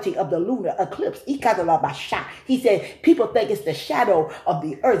speciality of the lunar eclipse. He said, people think it's the shadow of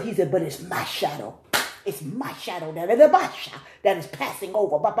the earth. He said, but it's my shadow. It's my shadow that is passing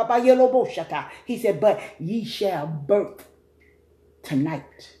over. He said, but ye shall birth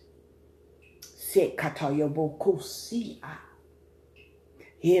tonight.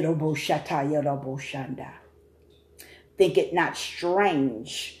 Think it not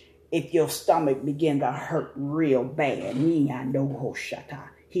strange if your stomach begin to hurt real bad. He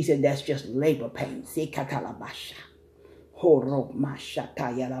said, that's just labor pain.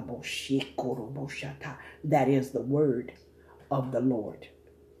 That is the word of the Lord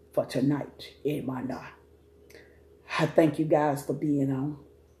for tonight. I thank you guys for being on.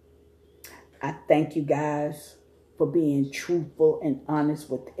 I thank you guys for being truthful and honest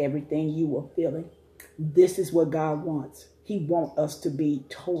with everything you were feeling. This is what God wants. He wants us to be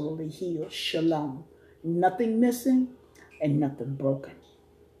totally healed. Shalom. Nothing missing and nothing broken.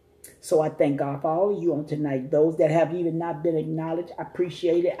 So I thank God for all of you on tonight. Those that have even not been acknowledged, I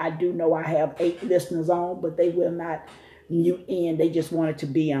appreciate it. I do know I have 8 listeners on, but they will not mute in. They just wanted to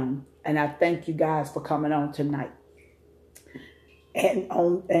be on. And I thank you guys for coming on tonight.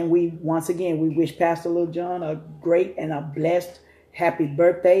 And we, once again, we wish Pastor Lil Jon a great and a blessed happy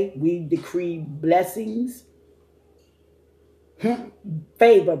birthday. We decree blessings,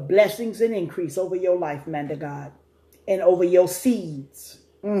 favor, blessings, and increase over your life, man to God, and over your seeds,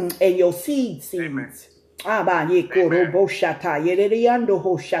 and your seeds.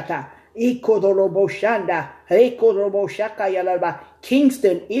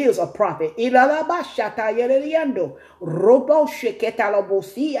 Kingston is a prophet. Robo sheketala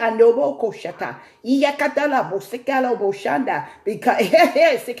bosi anobo koshata. Iyakatala bosekala boshanda. Because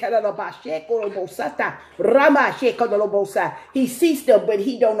sekala basheko bosata. Rama shekala bosa. He sees them, but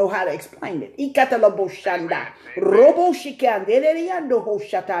he don't know how to explain it. Ikatala boshanda. Robo shekandeliando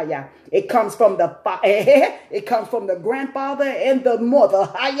hoshataya. It comes from the grandfather and the mother.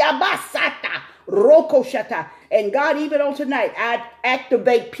 Hayabasata. Roko shata. And God, even on tonight, I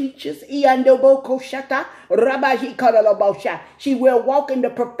activate Peaches. She will walk in the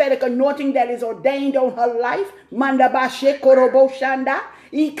prophetic anointing that is ordained on her life.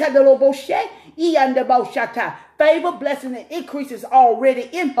 Favor, blessing, and increase is already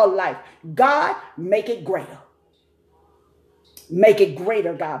in her life. God, make it greater. Make it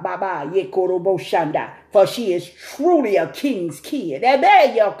greater, God. For she is truly a king's kid.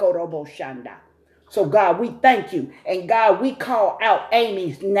 So, God, we thank you. And, God, we call out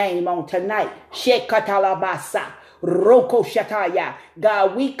Amy's name on tonight. Shekatalabasa. Roko Shataya.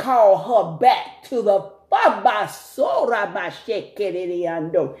 God, we call her back to the Babasora.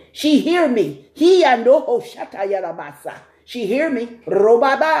 She hear me. He ando Shatayalabasa. She hear me.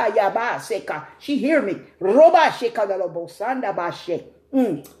 Robaba Yabaseka. She hear me. Roba Shekadalobosanda Bashe.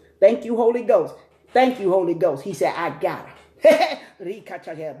 Thank you, Holy Ghost. Thank you, Holy Ghost. He said, I got her.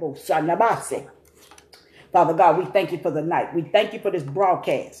 Father God, we thank you for the night. We thank you for this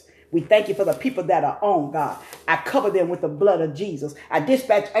broadcast. We thank you for the people that are on, God. I cover them with the blood of Jesus. I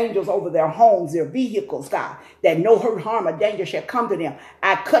dispatch angels over their homes, their vehicles, God, that no hurt, harm, or danger shall come to them.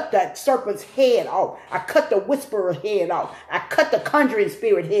 I cut that serpent's head off. I cut the whisperer head off. I cut the conjuring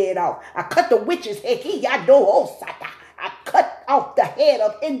spirit head off. I cut the witch's head. I cut off the head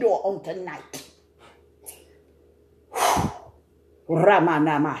of Endor on tonight.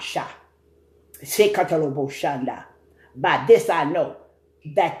 Ramanamasha. By this I know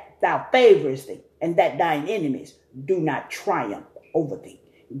that thou favorest thee, and that thine enemies do not triumph over thee.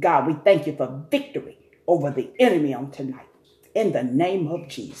 God, we thank you for victory over the enemy on tonight. In the name of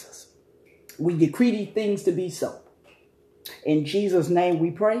Jesus, we decree these things to be so. In Jesus' name we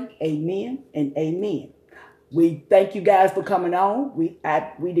pray. Amen and amen. We thank you guys for coming on. We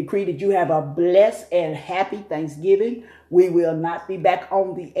decree that you have a blessed and happy Thanksgiving. We will not be back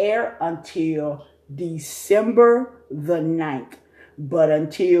on the air until December the 9th. But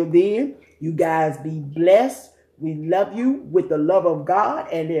until then, you guys be blessed. We love you with the love of God,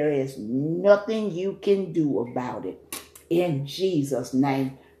 and there is nothing you can do about it. In Jesus'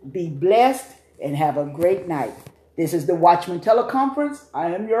 name, be blessed and have a great night. This is the Watchman Teleconference.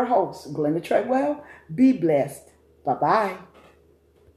 I am your host, Glenda Treadwell. Be blessed. Bye-bye.